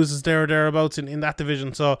 Paul Hughes is thereabouts in that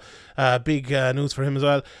division. So big news for him as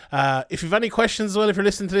well. If you've any questions as well, if you're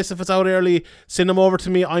listening to this, if it's out early, send them over to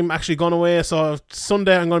me. I'm actually gone away, so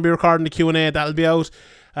Sunday I'm going to be recording the Q&A. That'll be out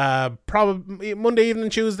probably Monday evening,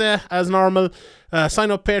 Tuesday as normal.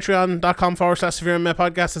 Sign up patreon.com/Severe MMA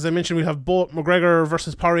podcast. As I mentioned, we have both McGregor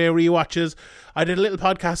versus Poirier rewatches. I did a little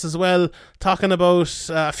podcast as well talking about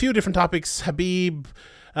a few different topics, Habib,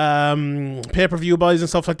 pay-per-view buys and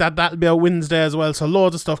stuff like that. That'll be out Wednesday as well, so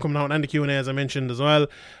loads of stuff coming out, and the Q&A as I mentioned as well.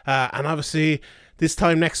 And obviously this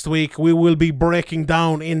time next week we will be breaking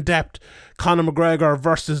down in depth Conor McGregor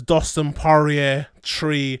versus Dustin Poirier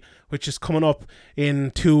 3, which is coming up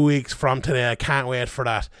in 2 weeks from today. I can't wait for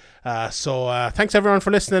that. So thanks everyone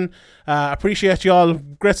for listening. Appreciate you all.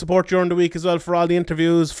 Great support during the week as well, for all the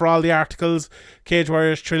interviews, for all the articles, Cage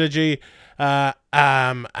Warriors trilogy.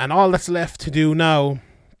 And all that's left to do now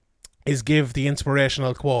is give the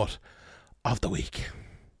inspirational quote of the week.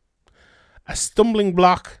 A stumbling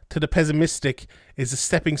block to the pessimistic is a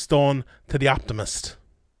stepping stone to the optimist.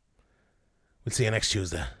 We'll see you next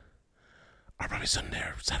Tuesday. Or probably Sunday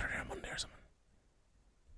or Saturday or Monday or something.